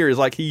with Lanier, is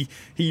like he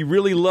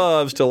really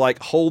loves to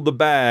like hold the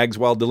bags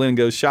while Delenn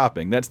goes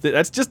shopping. That's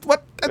just how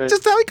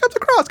he comes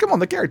across. Come on,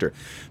 the character.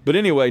 But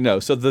anyway, no.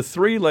 So the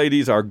three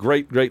ladies are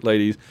great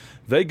ladies.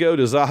 They go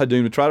to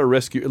Zahadum to try to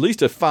rescue, at least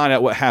to find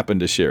out what happened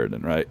to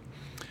Sheridan, right?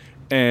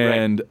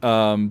 And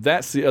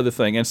that's the other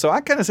thing. And so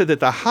I kind of said that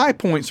the high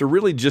points are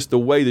really just the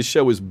way the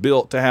show is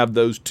built to have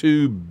those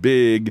two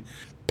big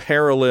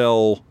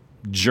parallel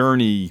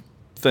journey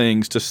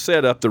things to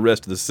set up the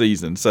rest of the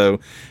season. So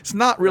it's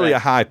not really a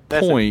high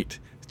point.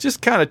 It's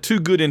just kind of two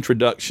good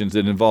introductions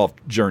that involve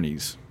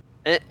journeys.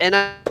 And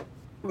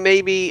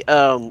maybe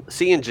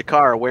seeing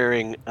Jakar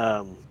wearing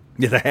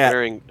the hat.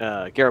 Wearing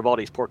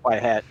Garibaldi's pork pie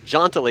hat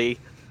jauntily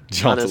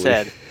on his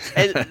head.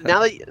 And now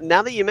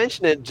that you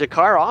mention it,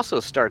 Jakar also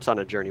starts on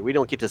a journey. We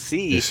don't get to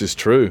see. This is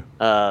true.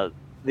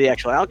 The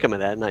actual outcome of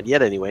that, not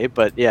yet anyway.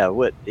 But yeah,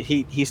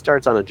 he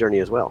starts on a journey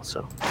as well.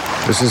 So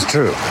this is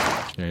true.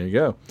 There you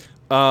go.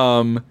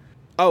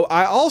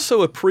 I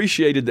also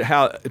appreciated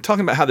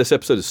talking about how this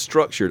episode is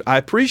structured. I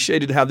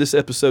appreciated how this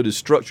episode is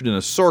structured in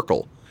a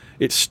circle.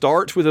 It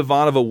starts with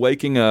Ivanova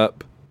waking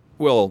up.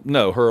 Well,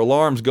 no, her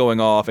alarm's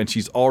going off and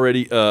she's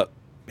already up,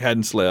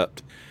 hadn't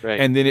slept. Right.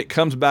 And then it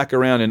comes back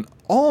around and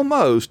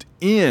almost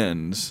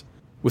ends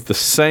with the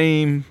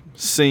same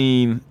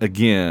scene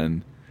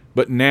again,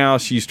 but now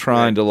she's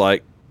trying to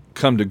like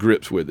come to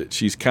grips with it.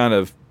 She's kind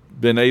of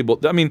been able.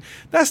 I mean,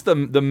 that's the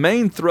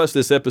main thrust of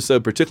this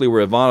episode, particularly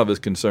where Ivanova is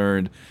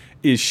concerned,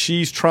 is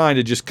she's trying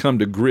to just come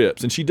to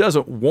grips, and she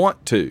doesn't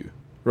want to.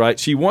 Right?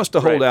 She wants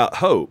to hold out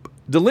hope.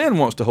 Delenn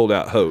wants to hold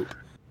out hope.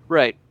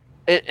 Right.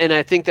 And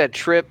I think that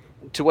trip,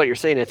 to what you're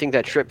saying, I think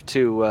that trip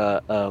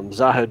to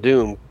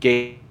Zahadum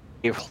gave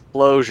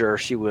closure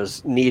she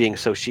was needing,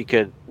 so she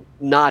could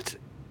not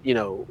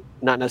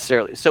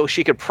necessarily, so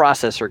she could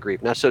process her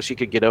grief, not so she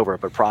could get over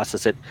it, but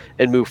process it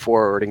and move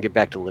forward and get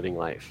back to living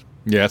life.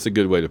 Yeah, that's a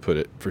good way to put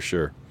it, for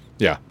sure.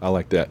 Yeah, I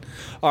like that.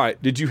 All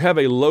right, did you have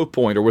a low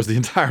point, or was the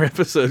entire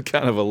episode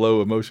kind of a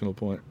low emotional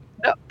point?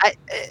 No,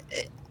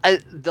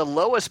 the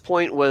lowest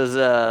point was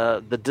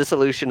the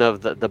dissolution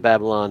of the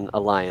Babylon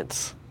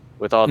Alliance,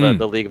 with all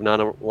the League of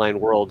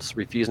Non-Aligned Worlds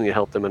refusing to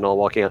help them and all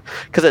walking out.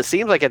 Because it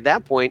seems like at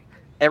that point,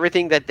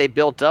 everything that they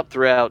built up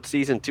throughout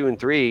season 2 and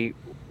 3,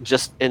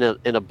 just in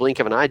a blink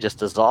of an eye, just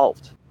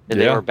dissolved, and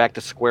they were back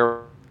to square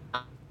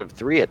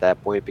 3 at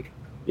that point. Because,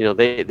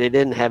 they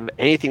didn't have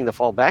anything to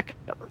fall back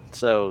on.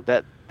 So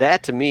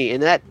that to me,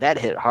 and that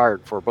hit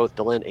hard for both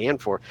Delenn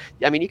and for.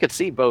 I mean, you could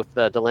see both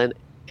Delenn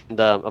and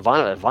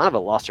Ivanova.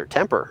 Ivanova lost her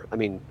temper. I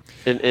mean,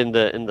 in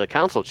the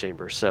council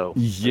chamber. So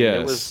yes. I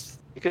mean, it was.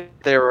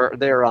 They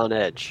were on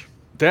edge.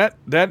 That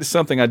is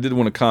something I did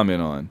want to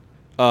comment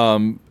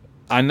on.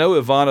 I know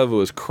Ivanova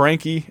was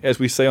cranky, as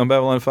we say on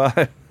Babylon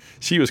 5.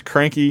 She was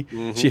cranky.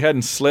 Mm-hmm. She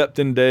hadn't slept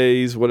in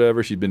days,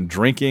 whatever. She'd been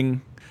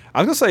drinking.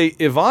 I was going to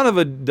say,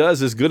 Ivanova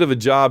does as good of a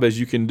job as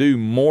you can do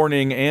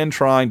mourning and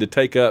trying to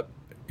take up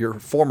your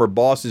former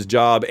boss's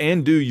job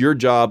and do your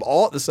job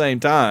all at the same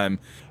time.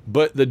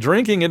 But the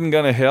drinking isn't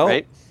going to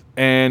help,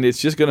 and it's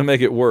just going to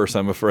make it worse,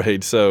 I'm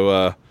afraid.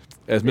 So,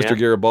 as Mr.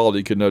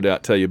 Garibaldi could no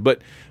doubt tell you.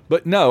 But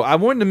no, I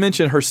wanted to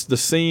mention the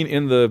scene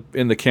in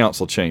the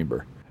council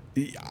chamber.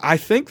 I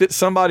think that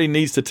somebody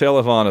needs to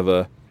tell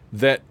Ivanova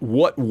that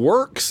what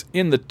works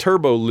in the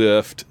turbo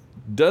lift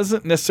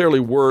doesn't necessarily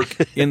work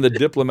in the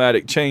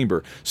diplomatic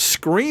chamber.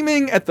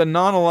 Screaming at the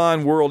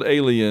non-aligned world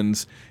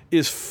aliens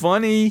is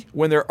funny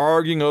when they're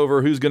arguing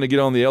over who's going to get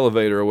on the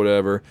elevator or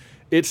whatever.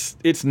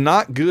 It's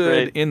not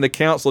good in the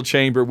council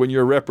chamber when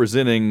you're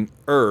representing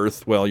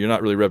Earth. Well, you're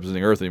not really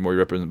representing Earth anymore. You're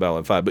representing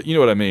Babylon 5, but you know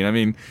what I mean. I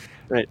mean,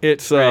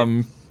 it's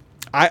that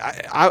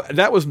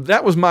was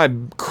my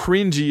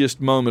cringiest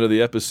moment of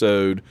the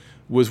episode,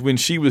 was when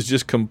she was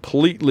just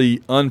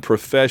completely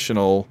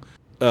unprofessional,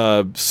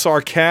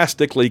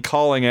 sarcastically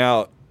calling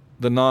out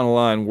the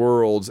non-aligned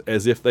worlds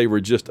as if they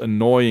were just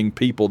annoying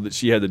people that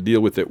she had to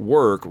deal with at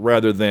work,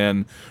 rather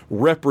than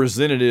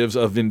representatives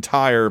of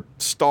entire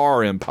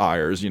star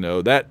empires.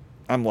 That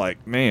I'm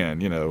like,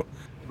 man,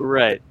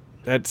 right.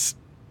 That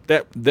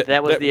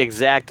was the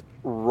exact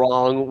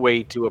wrong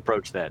way to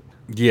approach that.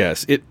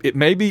 Yes, it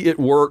maybe it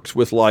works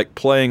with like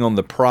playing on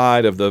the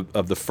pride of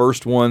the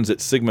first ones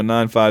at Sigma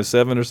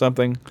 957 or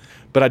something,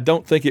 but I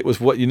don't think it was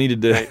what you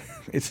needed to.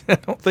 I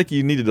don't think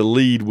you needed to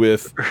lead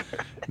with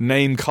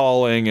name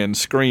calling and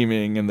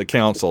screaming in the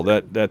council.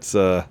 That's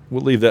we'll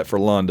leave that for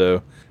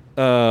Londo.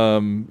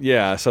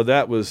 So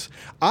that was.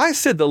 I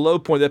said the low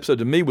point of the episode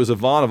to me was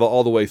Ivanova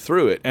all the way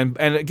through it, and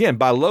again,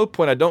 by low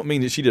point I don't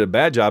mean that she did a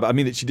bad job. I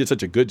mean that she did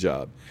such a good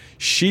job.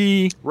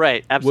 She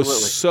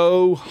was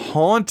so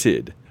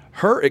haunted.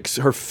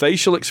 Her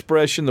facial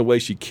expression, the way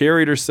she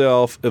carried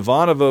herself,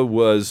 Ivanova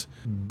was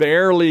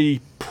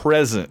barely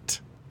present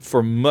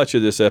for much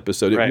of this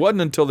episode. It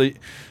wasn't until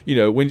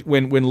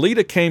when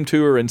Lita came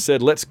to her and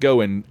said, "Let's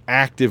go and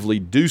actively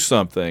do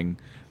something,"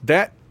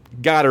 that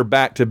got her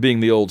back to being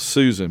the old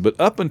Susan. But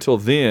up until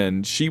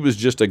then, she was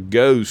just a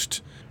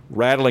ghost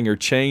rattling her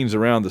chains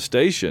around the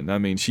station. I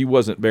mean, she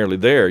wasn't barely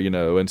there,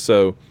 and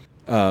so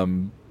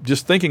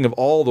just thinking of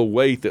all the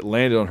weight that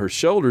landed on her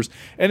shoulders.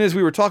 And as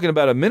we were talking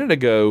about a minute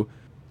ago,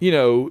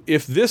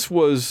 if this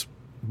was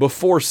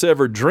before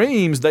Severed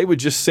Dreams, they would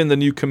just send the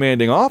new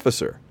commanding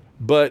officer.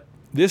 But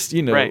this,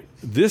 Right.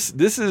 this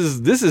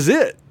is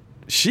it.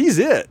 She's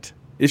it.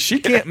 If she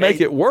can't make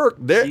it work,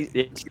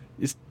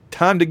 it's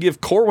time to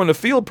give Corwin a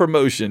field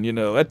promotion.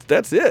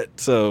 That's it.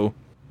 So,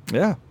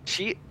 yeah.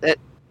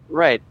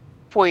 Right.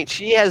 Point,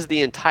 she has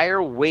the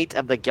entire weight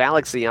of the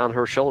galaxy on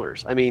her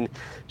shoulders. I mean,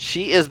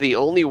 she is the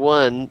only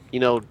one,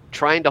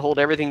 trying to hold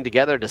everything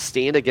together to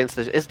stand against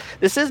this.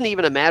 This isn't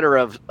even a matter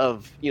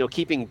of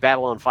keeping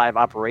Babylon 5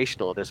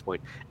 operational at this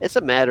point. It's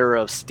a matter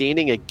of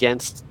standing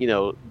against,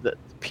 the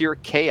pure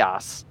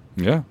chaos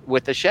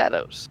with the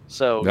shadows.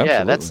 So, Absolutely.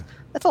 yeah,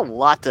 that's a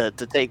lot to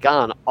take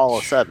on all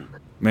of a sudden.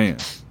 Man,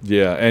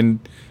 yeah, and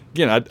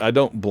again, I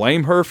don't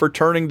blame her for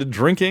turning to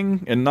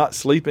drinking and not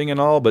sleeping and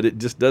all, but it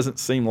just doesn't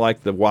seem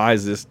like the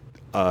wisest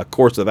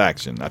course of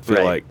action. I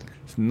feel like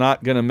it's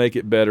not going to make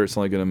it better. It's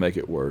only going to make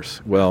it worse.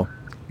 Well,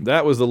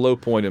 that was the low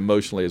point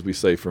emotionally, as we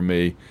say, for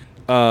me.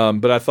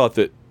 But I thought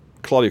that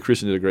Claudia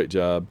Christian did a great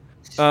job.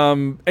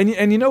 And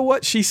you know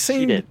what? She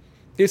did.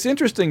 It's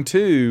interesting,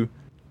 too.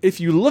 If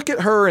you look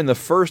at her in the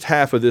first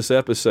half of this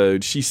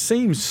episode, she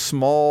seems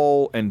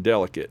small and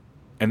delicate.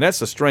 And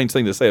that's a strange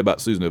thing to say about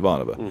Susan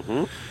Ivanova.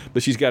 Mm-hmm.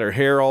 But she's got her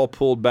hair all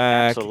pulled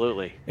back.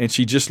 Absolutely. And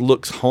she just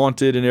looks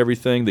haunted and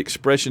everything. The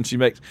expression she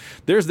makes.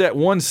 There's that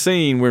one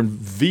scene where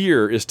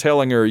Veer is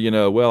telling her,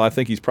 well, I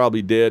think he's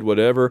probably dead,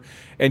 whatever.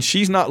 And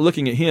she's not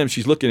looking at him.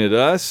 She's looking at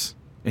us.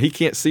 And he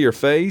can't see her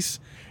face.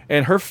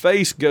 And her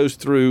face goes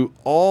through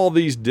all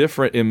these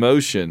different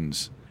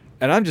emotions.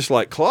 And I'm just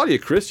like, Claudia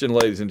Christian,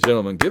 ladies and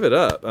gentlemen, give it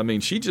up. I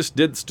mean, she just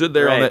stood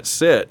there on that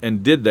set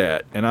and did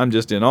that. And I'm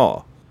just in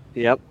awe.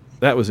 Yep.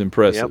 That was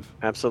impressive.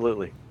 Yep,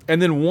 absolutely.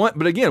 And then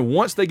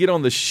once they get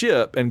on the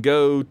ship and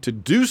go to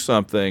do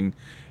something,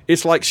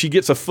 it's like she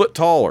gets a foot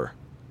taller.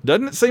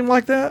 Doesn't it seem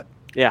like that?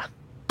 Yeah.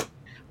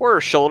 Where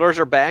her shoulders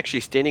are back,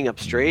 she's standing up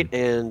straight,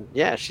 and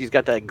she's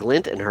got that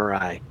glint in her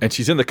eye. And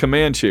she's in the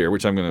command chair,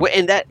 which I'm going to.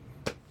 And that,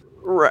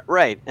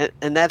 right,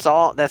 and that's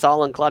all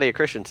on Claudia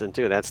Christensen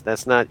too.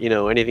 That's not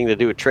anything to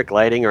do with trick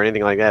lighting or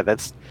anything like that.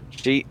 That's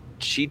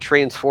she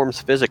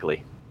transforms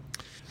physically.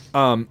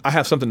 I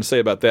have something to say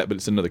about that, but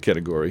it's another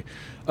category.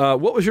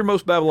 What was your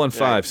most Babylon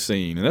 5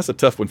 scene? And that's a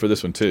tough one for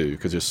this one, too,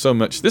 because there's so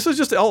much. This is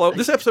just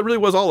this episode really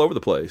was all over the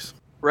place.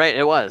 Right,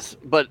 it was.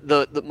 But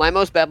my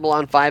most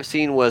Babylon 5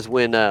 scene was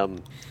when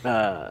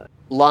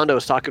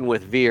Londo's talking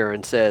with Veer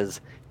and says,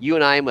 "You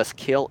and I must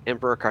kill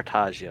Emperor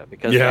Cartagia,"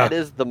 because that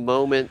is the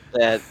moment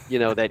that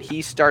that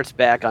he starts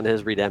back on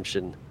his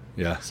redemption.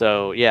 Yeah.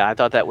 So I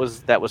thought that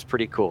was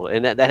pretty cool,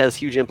 and that has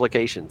huge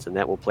implications, and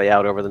that will play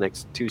out over the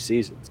next 2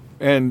 seasons.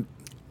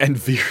 And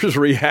Veer's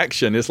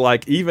reaction is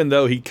like, even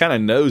though he kind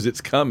of knows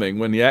it's coming,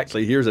 when he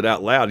actually hears it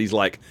out loud, he's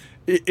like,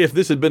 if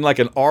this had been like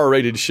an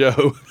R-rated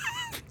show,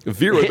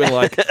 Veer would have been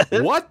like,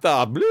 what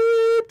the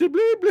bleep, de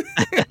bleep,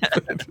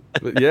 bleep.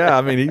 But yeah,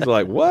 I mean, he's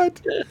like, what?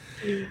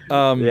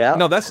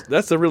 No,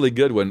 that's a really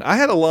good one. I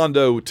had a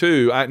Londo,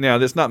 too. Now,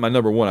 that's not my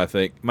number one, I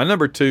think. My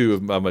number two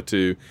of my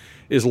two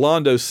is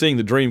Londo seeing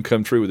the dream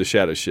come true with the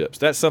shadow ships.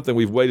 That's something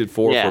we've waited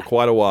for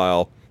quite a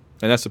while,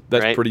 and that's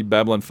pretty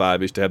Babylon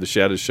 5-ish to have the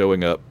shadows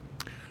showing up.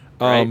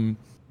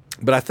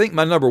 But I think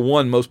my number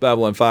one most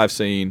Babylon 5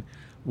 scene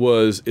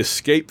was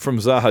Escape from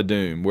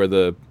Zahadum, where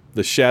the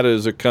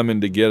shadows are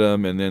coming to get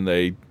them, and then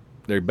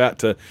they're about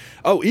to.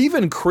 Oh,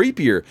 even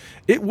creepier!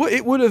 It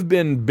would have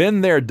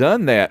been there,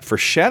 done that for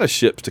shadow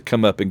ships to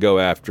come up and go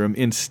after them.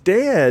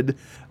 Instead,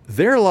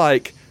 they're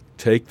like,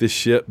 take the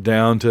ship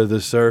down to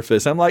the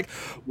surface. I'm like,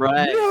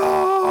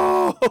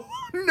 no.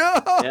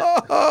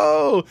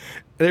 Yep.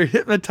 They're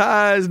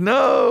hypnotized,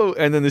 no!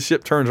 And then the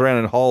ship turns around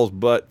and hauls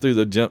butt through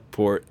the jump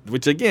port,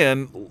 which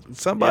again,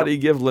 somebody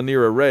give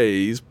Lanier a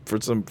raise for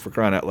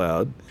crying out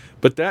loud.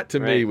 But that to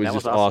me was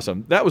just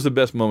awesome. That was the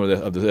best moment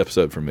of the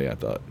episode for me, I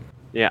thought.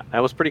 Yeah, that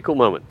was a pretty cool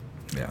moment.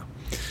 Yeah.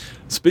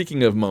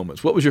 Speaking of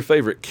moments, what was your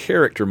favorite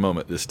character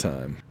moment this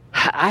time?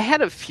 I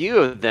had a few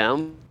of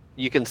them.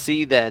 You can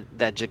see that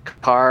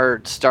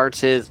Jakar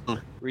starts his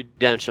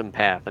redemption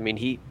path. I mean,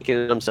 he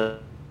can himself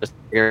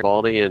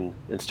Garibaldi and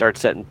start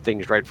setting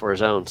things right for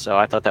his own. So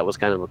I thought that was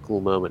kind of a cool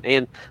moment.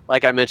 And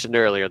like I mentioned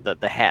earlier,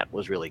 the hat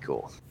was really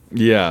cool.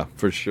 Yeah,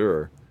 for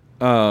sure.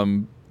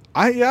 I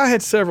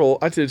had several.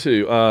 I did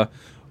too.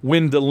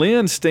 When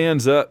Delenn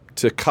stands up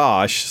to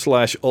Kosh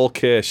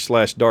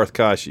 /Ulkesh /Darth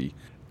Kashi,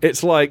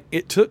 it's like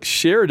it took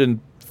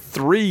Sheridan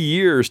 3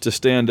 years to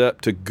stand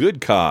up to good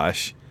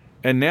Kosh.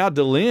 And now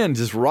Delenn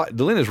is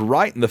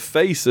right in the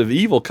face of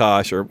evil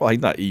Kosh, or well, he's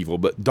not evil,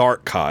 but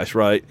dark Kosh,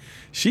 right?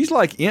 She's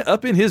like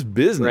up in his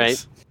business,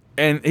 right?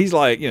 And he's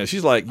like,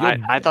 she's like,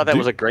 I thought that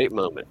was a great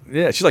moment.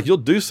 Yeah, she's like, you'll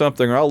do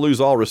something, or I'll lose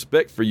all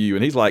respect for you.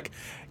 And he's like,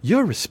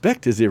 your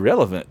respect is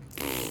irrelevant.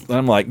 And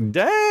I'm like,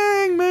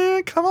 dang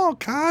man, come on,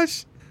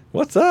 Kosh,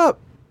 what's up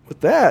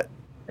with that?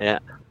 Yeah.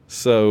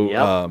 So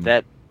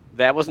Yep.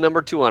 That was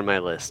number 2 on my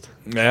list.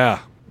 yeah,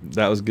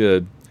 that was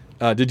good.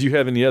 Did you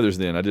have any others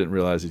then? I didn't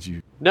realize that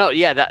you. No,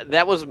 yeah,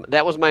 that was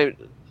my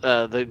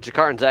the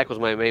Jakar and Zach was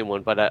my main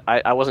one, but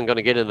I wasn't going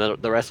to get into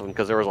the rest of them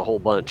because there was a whole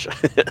bunch.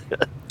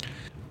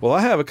 Well,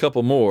 I have a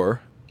couple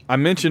more. I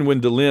mentioned when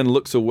Delenn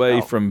looks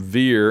away from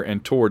Veer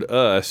and toward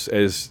us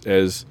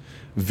as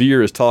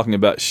Veer is talking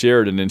about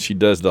Sheridan, and she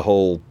does the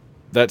whole.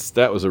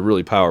 That was a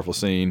really powerful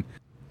scene.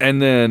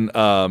 And then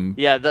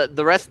yeah,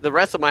 the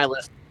rest of my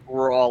list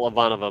were all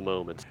Ivanova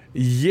moments.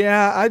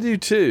 Yeah, I do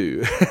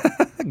too.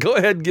 Go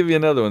ahead and give me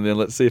another one then.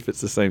 Let's see if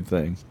it's the same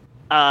thing.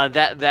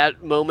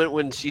 That moment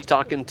when she's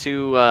talking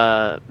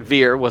to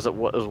Veer was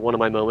one of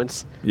my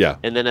moments. Yeah.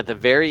 And then at the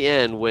very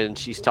end when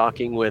she's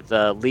talking with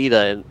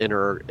Lita in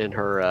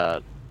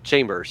her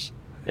chambers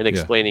and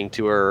explaining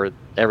to her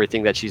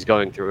everything that she's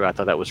going through, I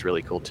thought that was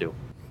really cool too.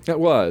 It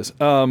was.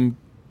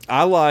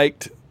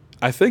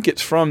 I think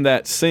it's from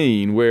that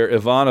scene where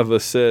Ivanova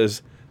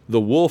says,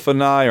 "The wolf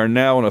and I are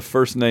now on a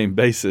first name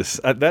basis."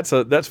 That's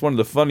one of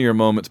the funnier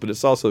moments, but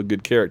it's also a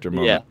good character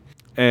moment. Yeah.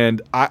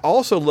 And I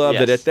also love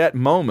that at that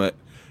moment,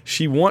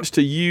 she wants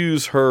to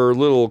use her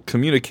little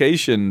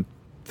communication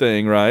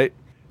thing, right?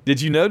 Did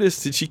you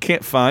notice that she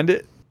can't find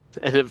it?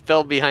 And it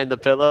fell behind the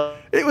pillow.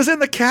 It was in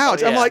the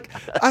couch. Oh, yeah.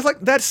 I was like,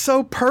 that's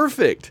so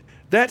perfect.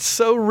 That's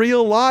so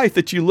real life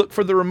that you look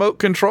for the remote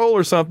control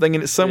or something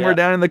and it's somewhere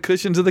down in the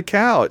cushions of the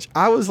couch.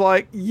 I was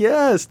like,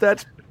 yes,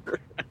 that's,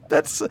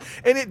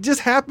 and it just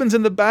happens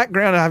in the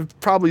background. I've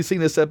probably seen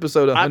this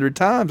episode 100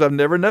 times. I've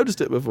never noticed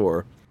it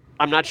before.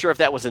 I'm not sure if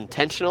that was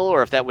intentional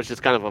or if that was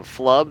just kind of a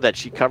flub that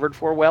she covered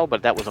for well,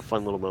 but that was a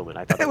fun little moment.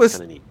 I thought that was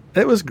kind of neat.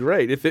 It was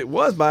great. If it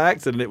was by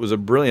accident, it was a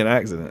brilliant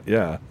accident.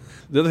 Yeah.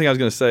 The other thing I was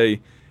going to say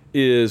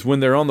is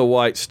when they're on the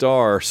White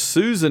Star,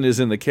 Susan is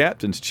in the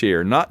captain's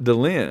chair, not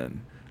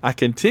Delenn. I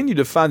continue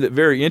to find it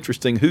very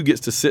interesting who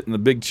gets to sit in the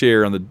big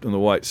chair on the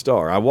White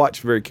Star. I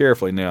watch very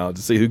carefully now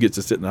to see who gets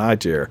to sit in the high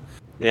chair.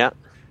 Yeah.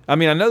 I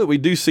mean, I know that we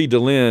do see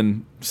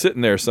Delenn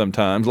sitting there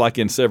sometimes, like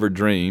in Severed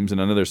Dreams,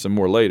 and I know there's some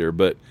more later,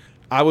 but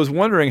I was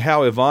wondering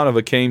how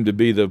Ivanova came to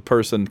be the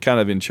person kind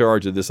of in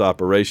charge of this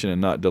operation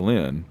and not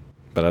Delenn,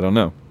 but I don't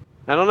know.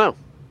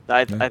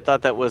 I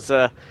thought that was,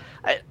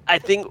 I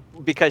think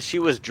because she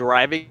was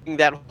driving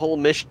that whole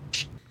mission.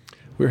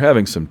 We're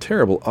having some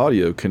terrible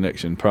audio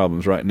connection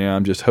problems right now.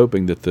 I'm just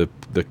hoping that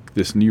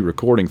this new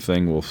recording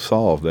thing will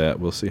solve that.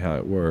 We'll see how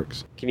it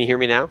works. Can you hear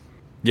me now?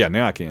 Yeah,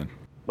 now I can.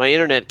 My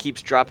internet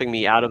keeps dropping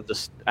me out of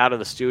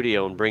the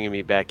studio and bringing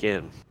me back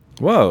in.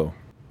 Whoa,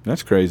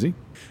 that's crazy.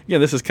 Yeah,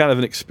 this is kind of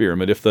an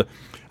experiment.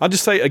 I'll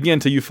just say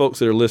again to you folks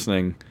that are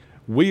listening,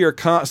 we are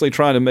constantly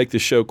trying to make the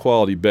show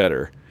quality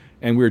better,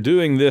 and we're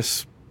doing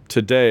this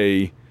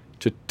today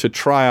to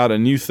try out a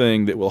new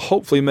thing that will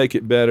hopefully make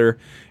it better.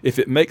 If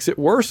it makes it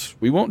worse,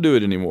 we won't do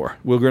it anymore.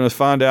 We're going to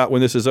find out when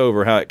this is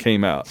over how it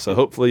came out. So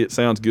hopefully it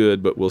sounds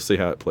good, but we'll see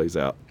how it plays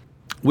out.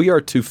 We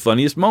are to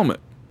funniest moment.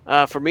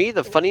 For me,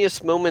 the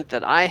funniest moment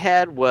that I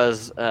had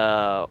was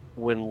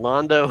when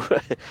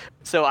Londo.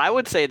 So I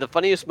would say the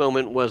funniest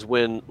moment was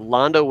when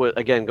Londo was,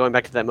 again, going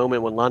back to that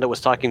moment when Londo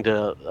was talking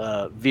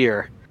to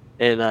Veer,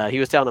 and he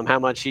was telling him how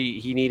much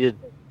he needed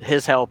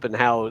his help and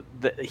how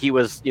he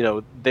was,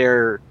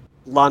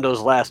 Londo's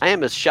last. I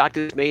am as shocked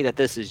and dismayed at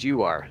this as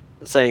you are,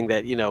 saying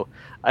that,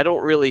 I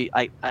don't really,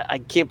 I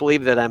can't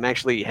believe that I'm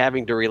actually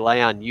having to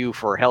rely on you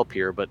for help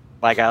here, but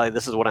by golly,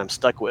 this is what I'm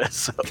stuck with.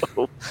 So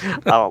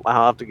I'll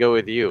have to go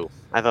with you.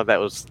 I thought that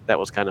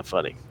was kind of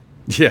funny.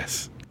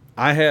 Yes.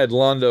 I had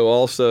Londo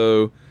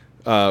also,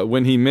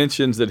 when he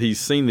mentions that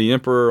he's seen the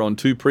Emperor on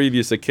 2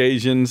 previous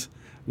occasions,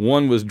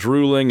 one was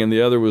drooling and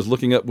the other was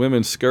looking up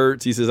women's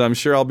skirts. He says, I'm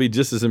sure I'll be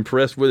just as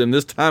impressed with him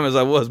this time as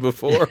I was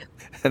before.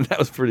 And that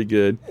was pretty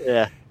good.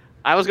 Yeah.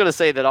 I was going to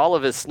say that all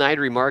of his snide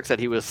remarks that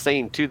he was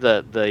saying to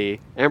the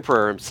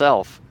Emperor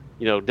himself,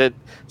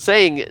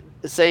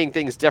 saying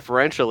things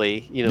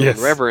deferentially, Yes.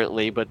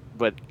 reverently, but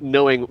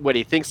knowing what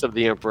he thinks of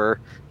the Emperor,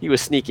 he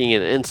was sneaking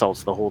in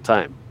insults the whole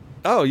time.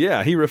 Oh,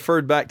 yeah. He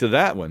referred back to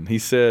that one. He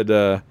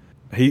said,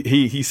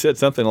 he said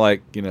something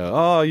like,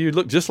 oh, you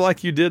look just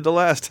like you did the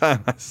last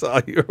time I saw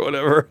you or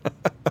whatever.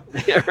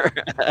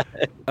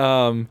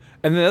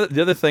 And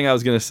the other thing I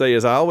was going to say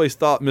is I always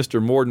thought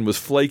Mr. Morden was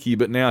flaky,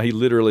 but now he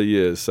literally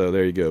is. So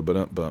there you go.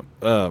 Bump.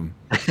 Gosh.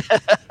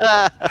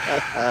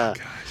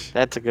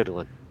 That's a good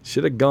one.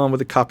 Should have gone with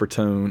the copper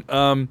tone.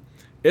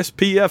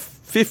 SPF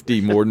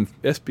 50, Morden.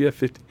 SPF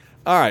 50.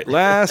 All right,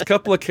 last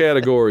couple of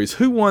categories.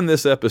 Who won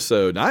this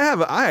episode? I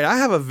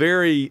have a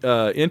very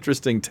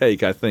interesting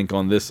take, I think,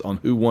 on this, on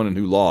who won and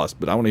who lost,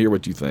 but I want to hear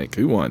what you think.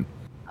 Who won?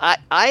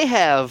 I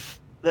have,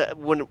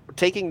 when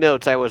taking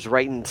notes, I was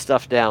writing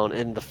stuff down,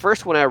 and the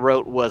first one I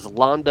wrote was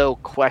Londo ?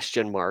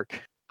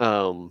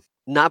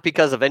 Not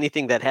because of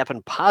anything that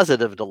happened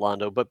positive to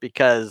Londo, but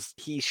because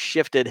he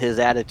shifted his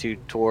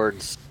attitude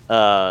towards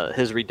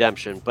his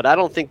redemption. But I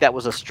don't think that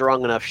was a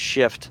strong enough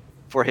shift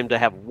for him to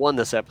have won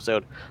this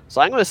episode.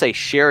 So I'm going to say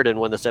Sheridan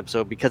won this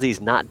episode because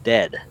he's not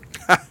dead.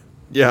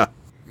 Yeah.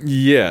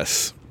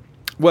 Yes.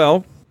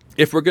 Well,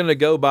 if we're going to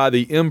go by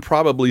the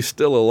improbably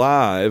still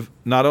alive,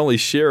 not only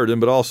Sheridan,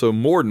 but also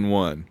more than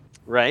one.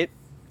 Right.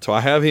 So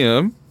I have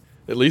him,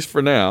 at least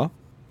for now.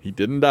 He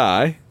didn't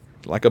die.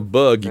 Like a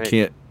bug,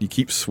 you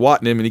keep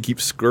swatting him and he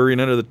keeps scurrying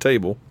under the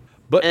table.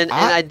 But and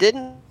I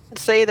didn't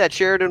say that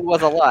Sheridan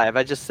was alive.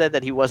 I just said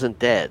that he wasn't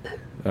dead.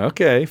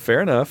 Okay,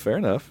 fair enough.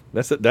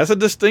 That's a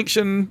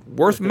distinction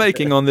worth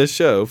making on this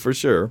show, for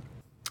sure.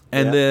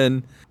 And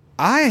then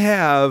I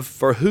have,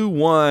 for who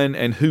won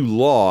and who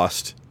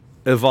lost,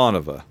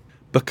 Ivanova.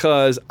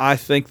 Because I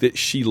think that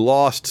she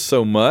lost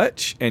so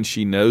much, and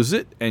she knows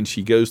it, and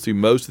she goes through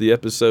most of the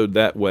episode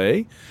that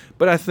way.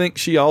 But I think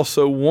she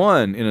also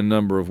won in a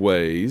number of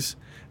ways.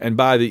 And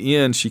by the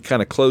end, she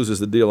kind of closes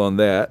the deal on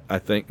that, I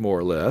think, more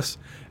or less.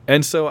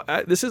 And so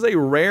this is a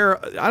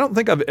rare, I don't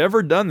think I've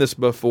ever done this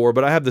before,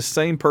 but I have the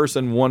same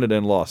person won it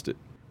and lost it.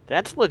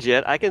 That's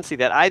legit. I can see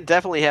that. I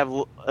definitely have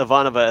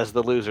Ivanova as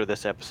the loser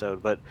this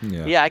episode, but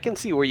yeah, I can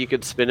see where you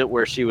could spin it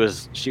where she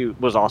was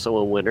also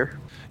a winner.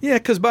 Yeah,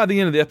 because by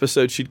the end of the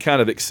episode, she'd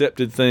kind of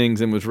accepted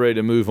things and was ready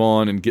to move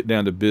on and get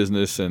down to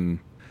business. And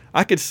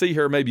I could see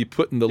her maybe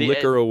putting the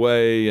liquor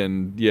away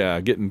and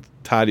getting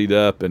tidied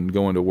up and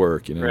going to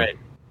work.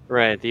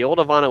 Right. The old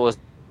Ivana was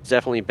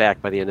definitely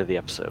back by the end of the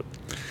episode.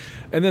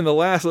 And then the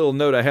last little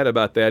note I had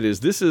about that is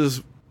this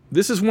is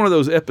one of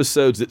those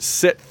episodes that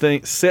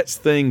sets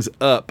things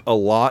up a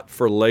lot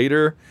for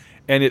later,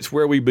 and it's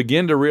where we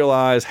begin to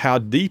realize how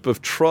deep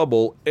of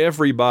trouble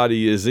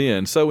everybody is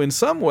in. So in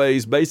some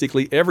ways,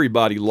 basically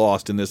everybody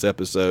lost in this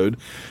episode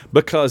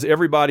because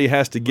everybody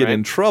has to get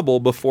in trouble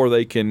before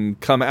they can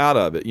come out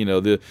of it.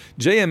 The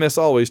JMS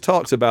always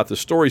talks about the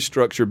story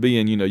structure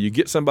being, you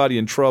get somebody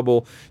in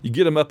trouble, you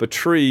get them up a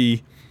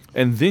tree,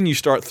 and then you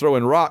start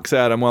throwing rocks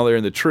at them while they're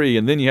in the tree,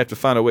 and then you have to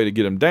find a way to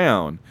get them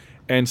down.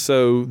 And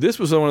so this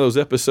was one of those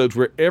episodes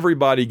where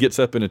everybody gets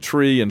up in a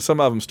tree, and some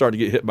of them start to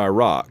get hit by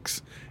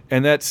rocks.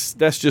 And that's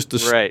just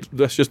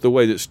the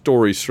way that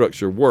story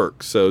structure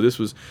works. So this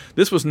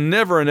was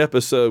never an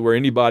episode where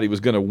anybody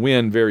was going to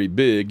win very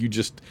big. You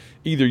just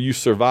either you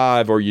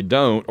survive or you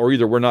don't, or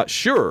either we're not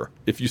sure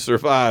if you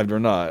survived or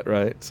not,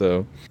 right?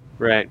 So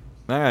right.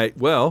 All right.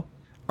 Well,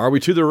 are we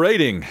to the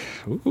rating?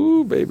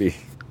 Ooh, baby.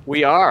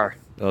 We are.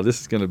 Oh,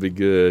 this is going to be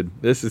good.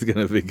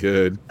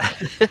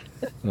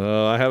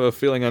 I have a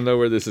feeling I know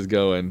where this is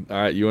going. All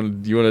right, you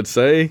want to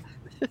say?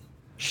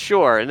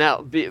 Sure.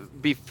 Now,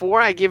 before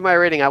I give my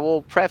rating, I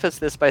will preface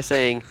this by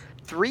saying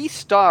 3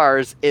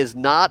 stars is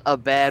not a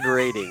bad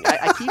rating.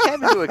 I keep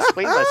having to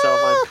explain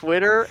myself on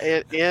Twitter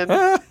and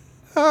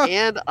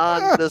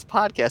on this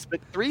podcast, but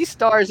 3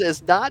 stars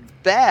is not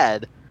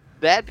bad.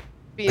 That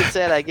being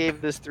said, I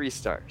gave this 3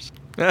 stars.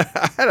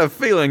 I had a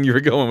feeling you were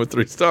going with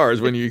 3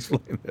 stars when you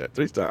explained that.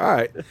 3 stars. All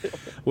right.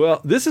 Well,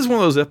 this is one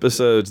of those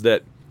episodes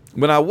that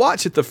when I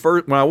watched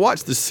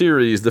the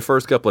series the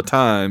first couple of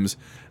times,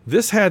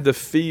 this had the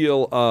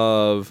feel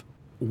of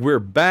we're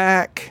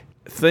back.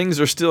 Things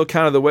are still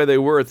kind of the way they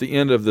were at the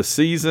end of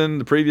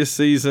the previous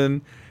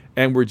season,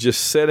 and we're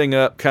just setting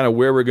up kind of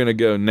where we're going to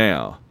go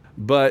now.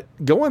 But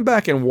going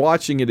back and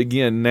watching it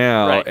again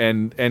now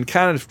and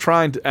kind of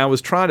I was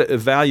trying to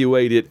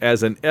evaluate it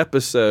as an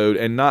episode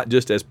and not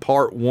just as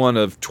part 1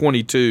 of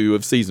 22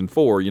 of season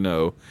 4,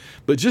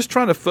 but just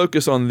trying to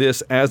focus on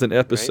this as an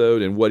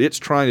episode and what it's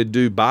trying to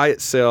do by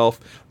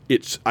itself.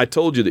 I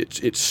told you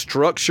that its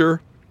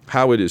structure,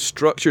 how it is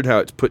structured, how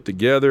it's put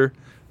together,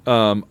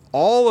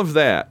 all of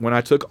that. When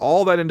I took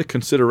all that into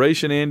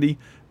consideration, Andy,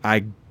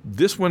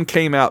 this one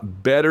came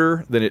out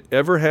better than it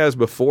ever has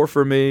before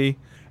for me.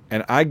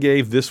 And I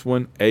gave this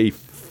one a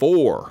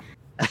 4.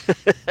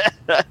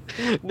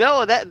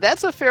 No,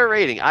 that's a fair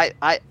rating.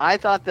 I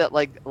thought that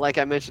like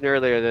I mentioned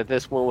earlier that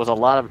this one was a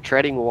lot of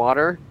treading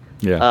water.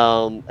 Yeah.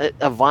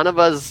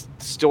 Ivanova's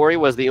story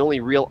was the only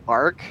real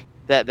arc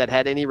that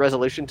had any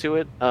resolution to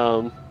it.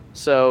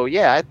 So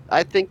yeah,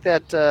 I think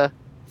that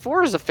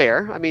 4 is a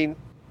fair. I mean,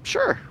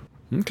 sure.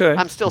 Okay.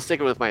 I'm still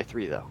sticking with my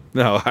 3 though.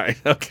 No, all right.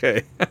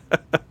 Okay.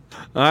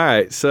 All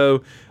right.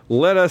 So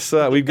let us.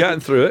 We've gotten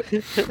through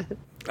it.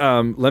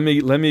 Let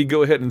me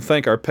go ahead and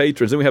thank our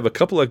patrons. Then we have a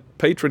couple of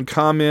patron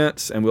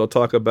comments, and we'll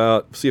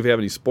see if we have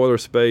any spoiler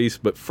space.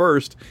 But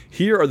first,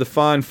 here are the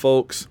fine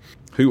folks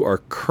who are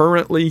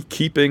currently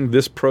keeping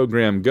this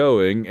program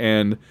going,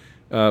 and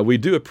we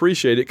do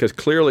appreciate it because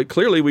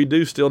clearly we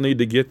do still need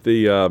to get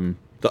the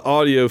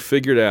audio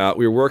figured out.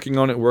 We're working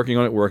on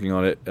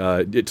it.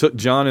 It took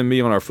John and me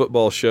on our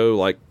football show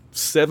like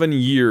 7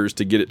 years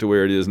to get it to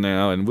where it is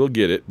now, and we'll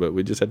get it, but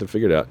we just had to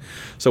figure it out.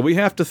 So we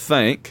have to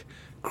thank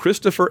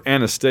Christopher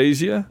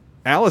Anastasia,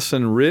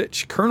 Allison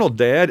Rich, Colonel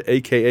Dad,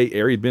 a.k.a.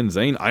 Ari Ben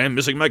Zane, I am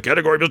missing my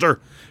category,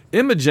 mister,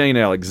 Emma Jane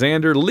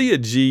Alexander, Leah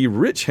G.,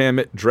 Rich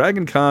Hammett,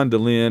 Dragon Con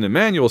DeLynn,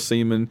 Emmanuel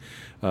Seaman,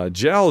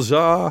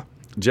 Jalja,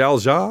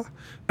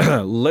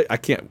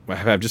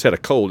 I've just had a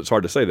cold, it's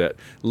hard to say that,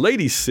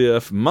 Lady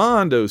Sif,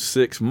 Mondo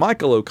 6,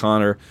 Michael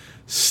O'Connor,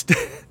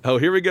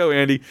 here we go,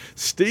 Andy.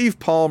 Steve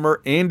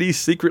Palmer, Andy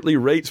secretly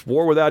rates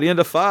War Without End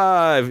a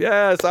 5.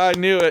 Yes, I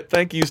knew it.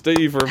 Thank you,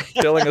 Steve, for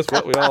telling us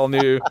what we all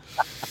knew.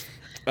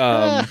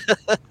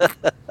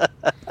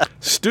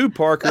 Stu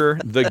Parker,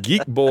 the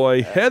Geek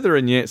Boy, Heather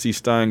and Yancey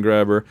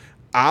Steingraber,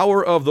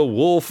 Hour of the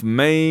Wolf,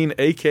 Maine,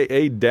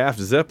 a.k.a. Daft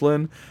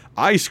Zeppelin,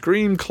 Ice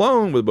Cream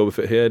Clone with Boba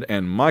Fett Head,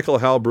 and Michael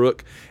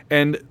Halbrook.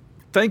 And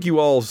thank you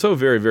all so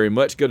very, very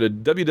much. Go to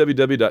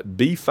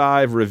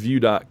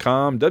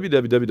www.b5review.com,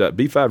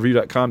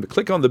 www.b5review.com to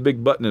click on the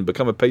big button and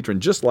become a patron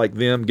just like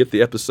them. Get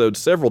the episodes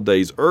several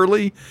days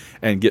early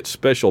and get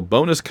special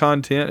bonus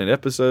content and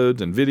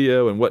episodes and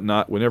video and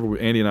whatnot whenever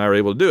Andy and I are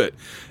able to do it.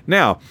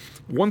 Now,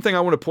 one thing I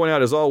want to point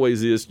out as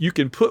always is you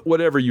can put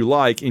whatever you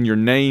like in your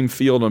name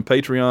field on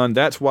Patreon.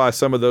 That's why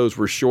some of those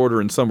were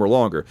shorter and some were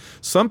longer.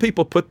 Some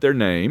people put their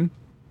name.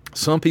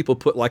 Some people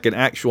put like an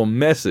actual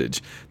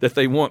message that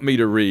they want me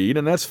to read,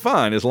 and that's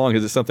fine as long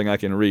as it's something I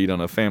can read on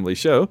a family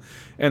show,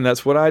 and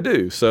that's what I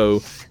do.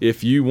 So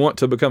if you want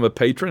to become a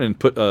patron and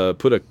put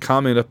a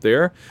comment up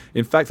there,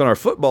 in fact, on our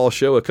football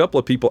show, a couple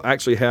of people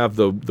actually have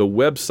the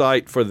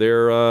website for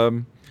their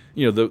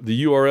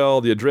the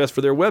URL, the address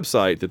for their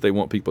website that they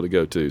want people to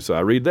go to. So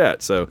I read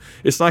that. So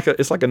it's like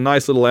a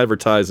nice little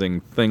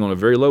advertising thing on a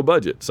very low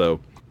budget.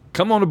 So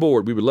come on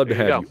aboard. We would love to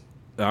have you.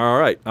 All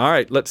right.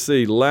 Let's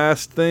see.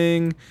 Last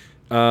thing.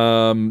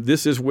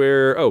 This is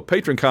where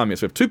patron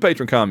comments. We have 2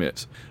 patron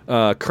comments.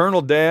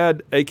 Colonel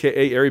Dad,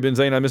 aka Ari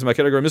Benzane. I missed my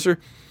category, Mister.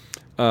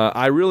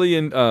 I really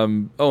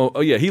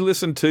he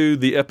listened to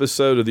the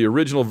episode of the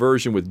original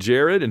version with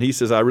Jared, and he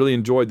says, I really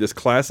enjoyed this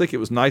classic. It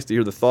was nice to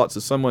hear the thoughts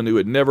of someone who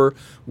had never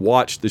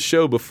watched the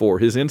show before.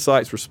 His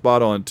insights were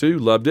spot on too.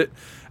 Loved it.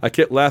 I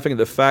kept laughing at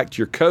the fact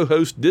your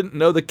co-host didn't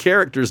know the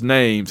characters'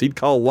 names. He'd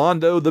call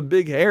Londo the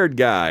big-haired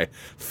guy.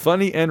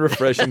 Funny and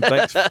refreshing.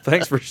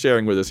 Thanks for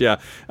sharing with us.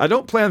 Yeah, I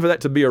don't plan for that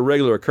to be a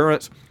regular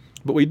occurrence,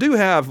 but we do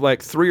have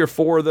like 3 or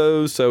 4 of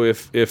those. So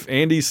if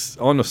Andy's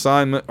on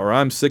assignment or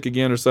I'm sick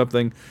again or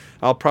something,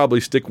 I'll probably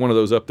stick one of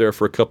those up there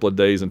for a couple of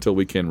days until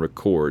we can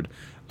record.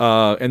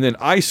 And then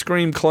Ice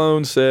Cream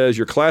Clone says,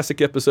 your classic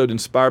episode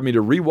inspired me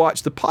to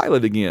rewatch the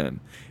pilot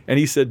again. And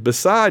he said,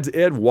 besides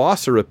Ed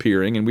Wasser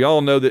appearing, and we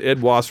all know that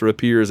Ed Wasser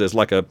appears as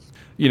like a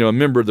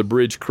member of the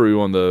bridge crew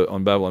on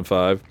Babylon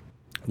 5,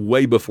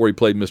 way before he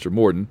played Mr.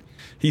 Morden.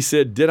 He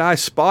said, did I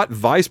spot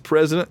Vice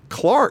President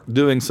Clark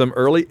doing some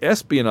early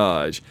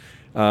espionage?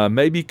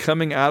 Maybe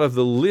coming out of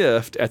the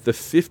lift at the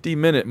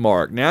 50-minute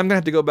mark. Now, I'm going to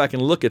have to go back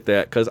and look at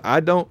that because I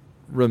don't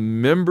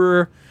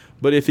remember,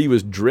 but if he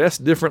was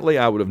dressed differently,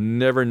 I would have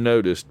never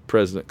noticed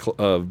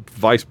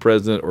Vice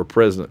President or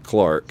President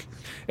Clark.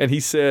 And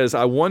he says,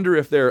 I wonder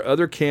if there are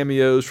other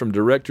cameos from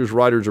directors,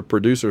 writers, or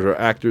producers or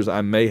actors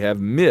I may have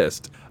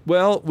missed.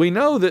 Well, we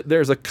know that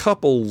there's a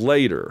couple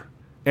later.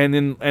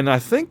 And I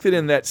think that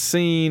in that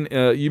scene,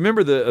 you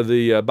remember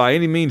the By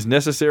Any Means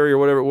Necessary or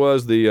whatever it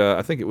was.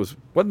 I think it was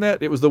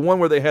It was the one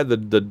where they had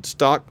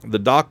the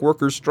dock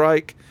workers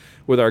strike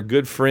with our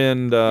good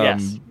friend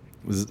Yes.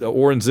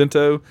 Oren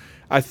Zinto.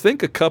 I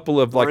think a couple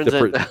of good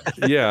old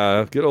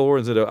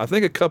Oren Zinto. I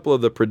think a couple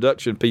of the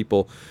production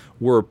people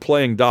were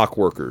playing dock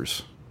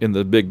workers in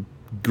the big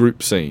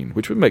group scene,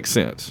 which would make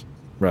sense.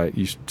 Right,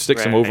 you stick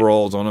some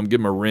overalls on them,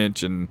 give them a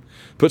wrench, and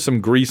put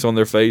some grease on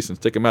their face, and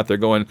stick them out there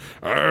going,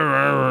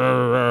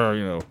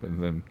 and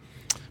then.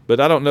 But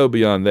I don't know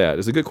beyond that.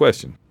 It's a good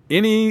question.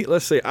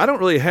 Let's see, I don't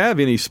really have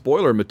any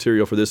spoiler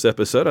material for this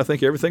episode. I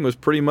think everything was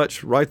pretty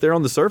much right there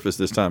on the surface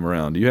this time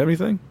around. Do you have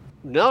anything?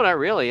 No, not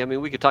really. I mean,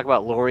 we could talk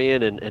about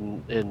Lorien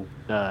and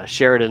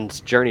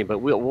Sheridan's journey, but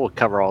we'll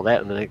cover all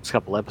that in the next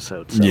couple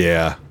episodes. So.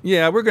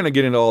 Yeah, we're going to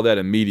get into all that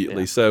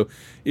immediately. Yeah. So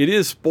it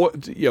is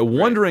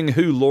wondering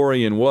who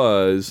Lorien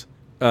was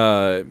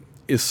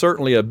is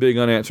certainly a big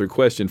unanswered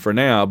question for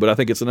now, but I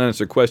think it's an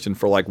unanswered question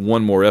for like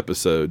one more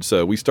episode.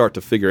 So we start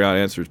to figure out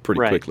answers pretty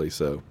quickly.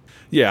 So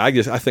yeah, I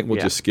think we'll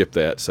just skip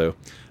that. So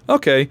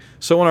okay,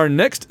 so on our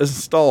next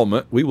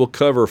installment, we will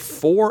cover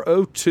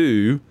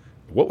 402.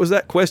 What was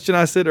that question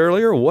I said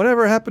earlier?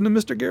 Whatever happened to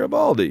Mr.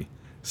 Garibaldi?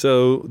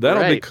 So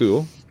that'll be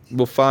cool.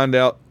 We'll find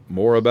out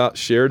more about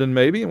Sheridan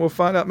maybe, and we'll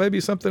find out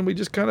maybe something we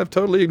just kind of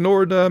totally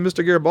ignored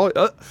Mr. Garibaldi.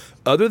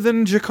 Other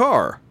than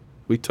G'Kar,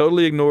 we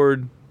totally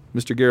ignored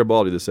Mr.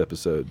 Garibaldi this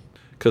episode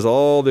because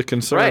all the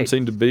concern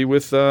seemed to be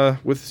with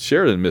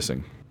Sheridan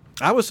missing.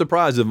 I was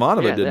surprised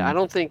Ivanova didn't. I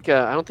don't think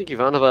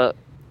Ivanova.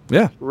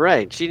 Yeah.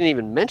 Right. She didn't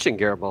even mention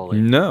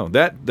Garibaldi. No,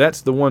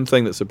 that's the one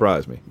thing that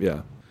surprised me.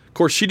 Yeah. Of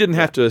course, she didn't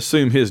have to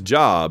assume his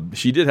job.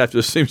 She did have to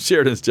assume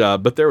Sheridan's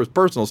job, but there was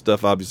personal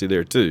stuff obviously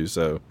there too.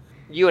 So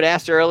you had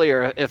asked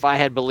earlier if I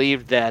had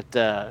believed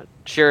that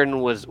Sheridan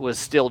was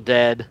still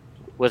dead,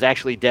 was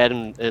actually dead,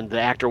 and the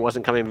actor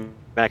wasn't coming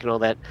back and all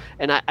that.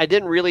 And I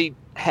didn't really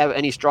have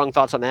any strong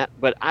thoughts on that.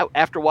 But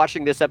after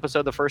watching this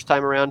episode the first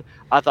time around,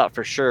 I thought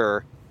for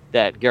sure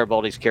that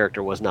Garibaldi's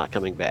character was not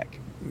coming back.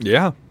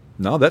 Yeah,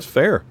 no, that's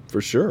fair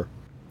for sure.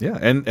 Yeah,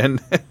 and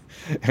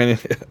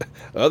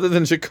other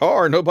than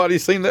G'Kar,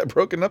 nobody's seen that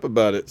broken up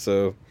about it.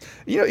 So,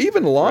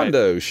 even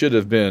Londo should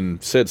have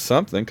said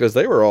something because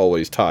they were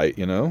always tight,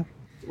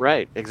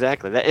 Right,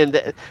 exactly.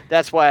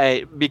 That's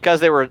why, because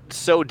they were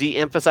so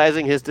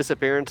de-emphasizing his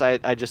disappearance,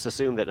 I just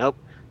assumed that,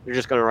 they're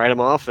just going to write him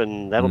off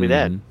and that'll be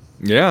that.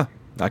 Yeah,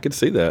 I could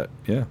see that,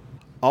 yeah.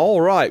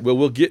 All right. Well,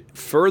 we'll get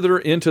further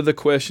into the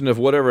question of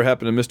whatever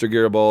happened to Mr.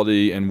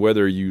 Garibaldi, and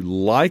whether you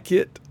like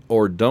it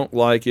or don't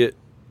like it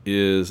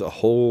is a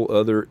whole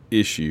other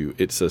issue.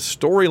 It's a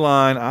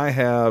storyline I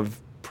have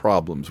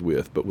problems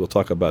with, but we'll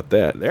talk about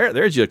that.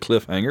 There's your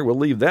cliffhanger. We'll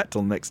leave that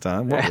till next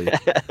time, won't we?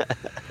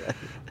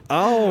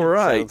 All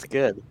right. Sounds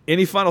good.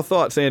 Any final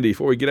thoughts, Andy,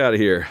 before we get out of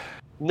here?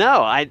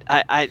 No,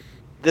 I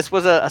this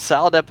was a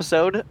solid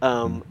episode.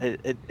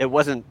 It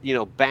wasn't,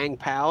 bang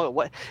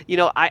pow.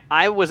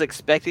 I was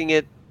expecting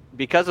it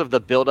because of the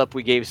buildup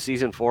we gave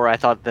season 4. I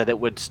thought that it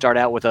would start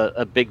out with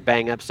a big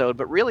bang episode,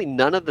 but really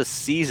none of the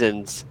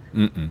seasons,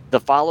 the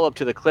follow up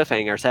to the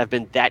cliffhangers, have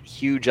been that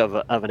huge of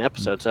an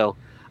episode. So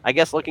I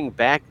guess looking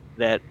back,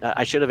 that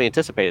I should have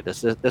anticipated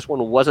this. This one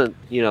wasn't,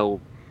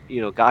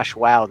 gosh,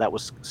 wow, that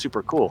was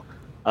super cool.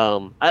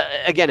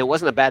 Again, it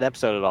wasn't a bad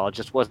episode at all. It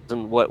just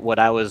wasn't what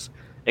I was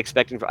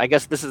expecting. I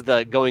guess this is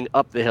the going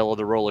up the hill of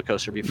the roller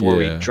coaster before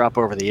we drop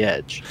over the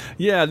edge.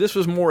 Yeah, this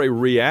was more a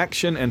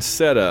reaction and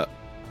setup.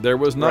 There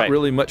was not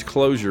really much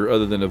closure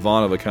other than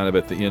Ivanova kind of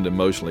at the end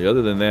emotionally.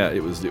 Other than that,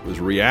 it was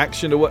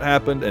reaction to what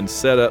happened and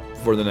setup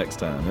for the next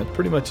time. That's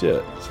pretty much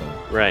it.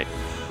 So. Right.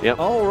 Yep.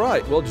 All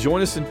right. Well,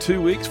 join us in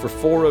 2 weeks for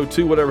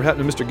 402, whatever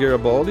happened to Mr.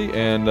 Garibaldi.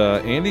 And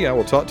Andy, I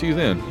will talk to you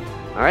then.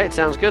 All right.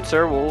 Sounds good,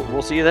 sir.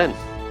 We'll see you then.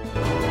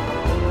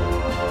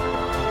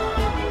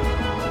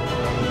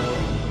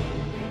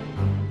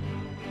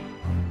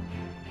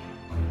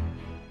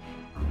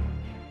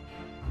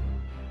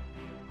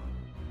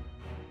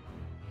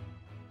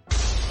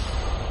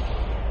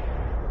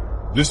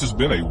 This has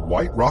been a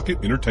White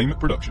Rocket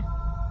Entertainment production.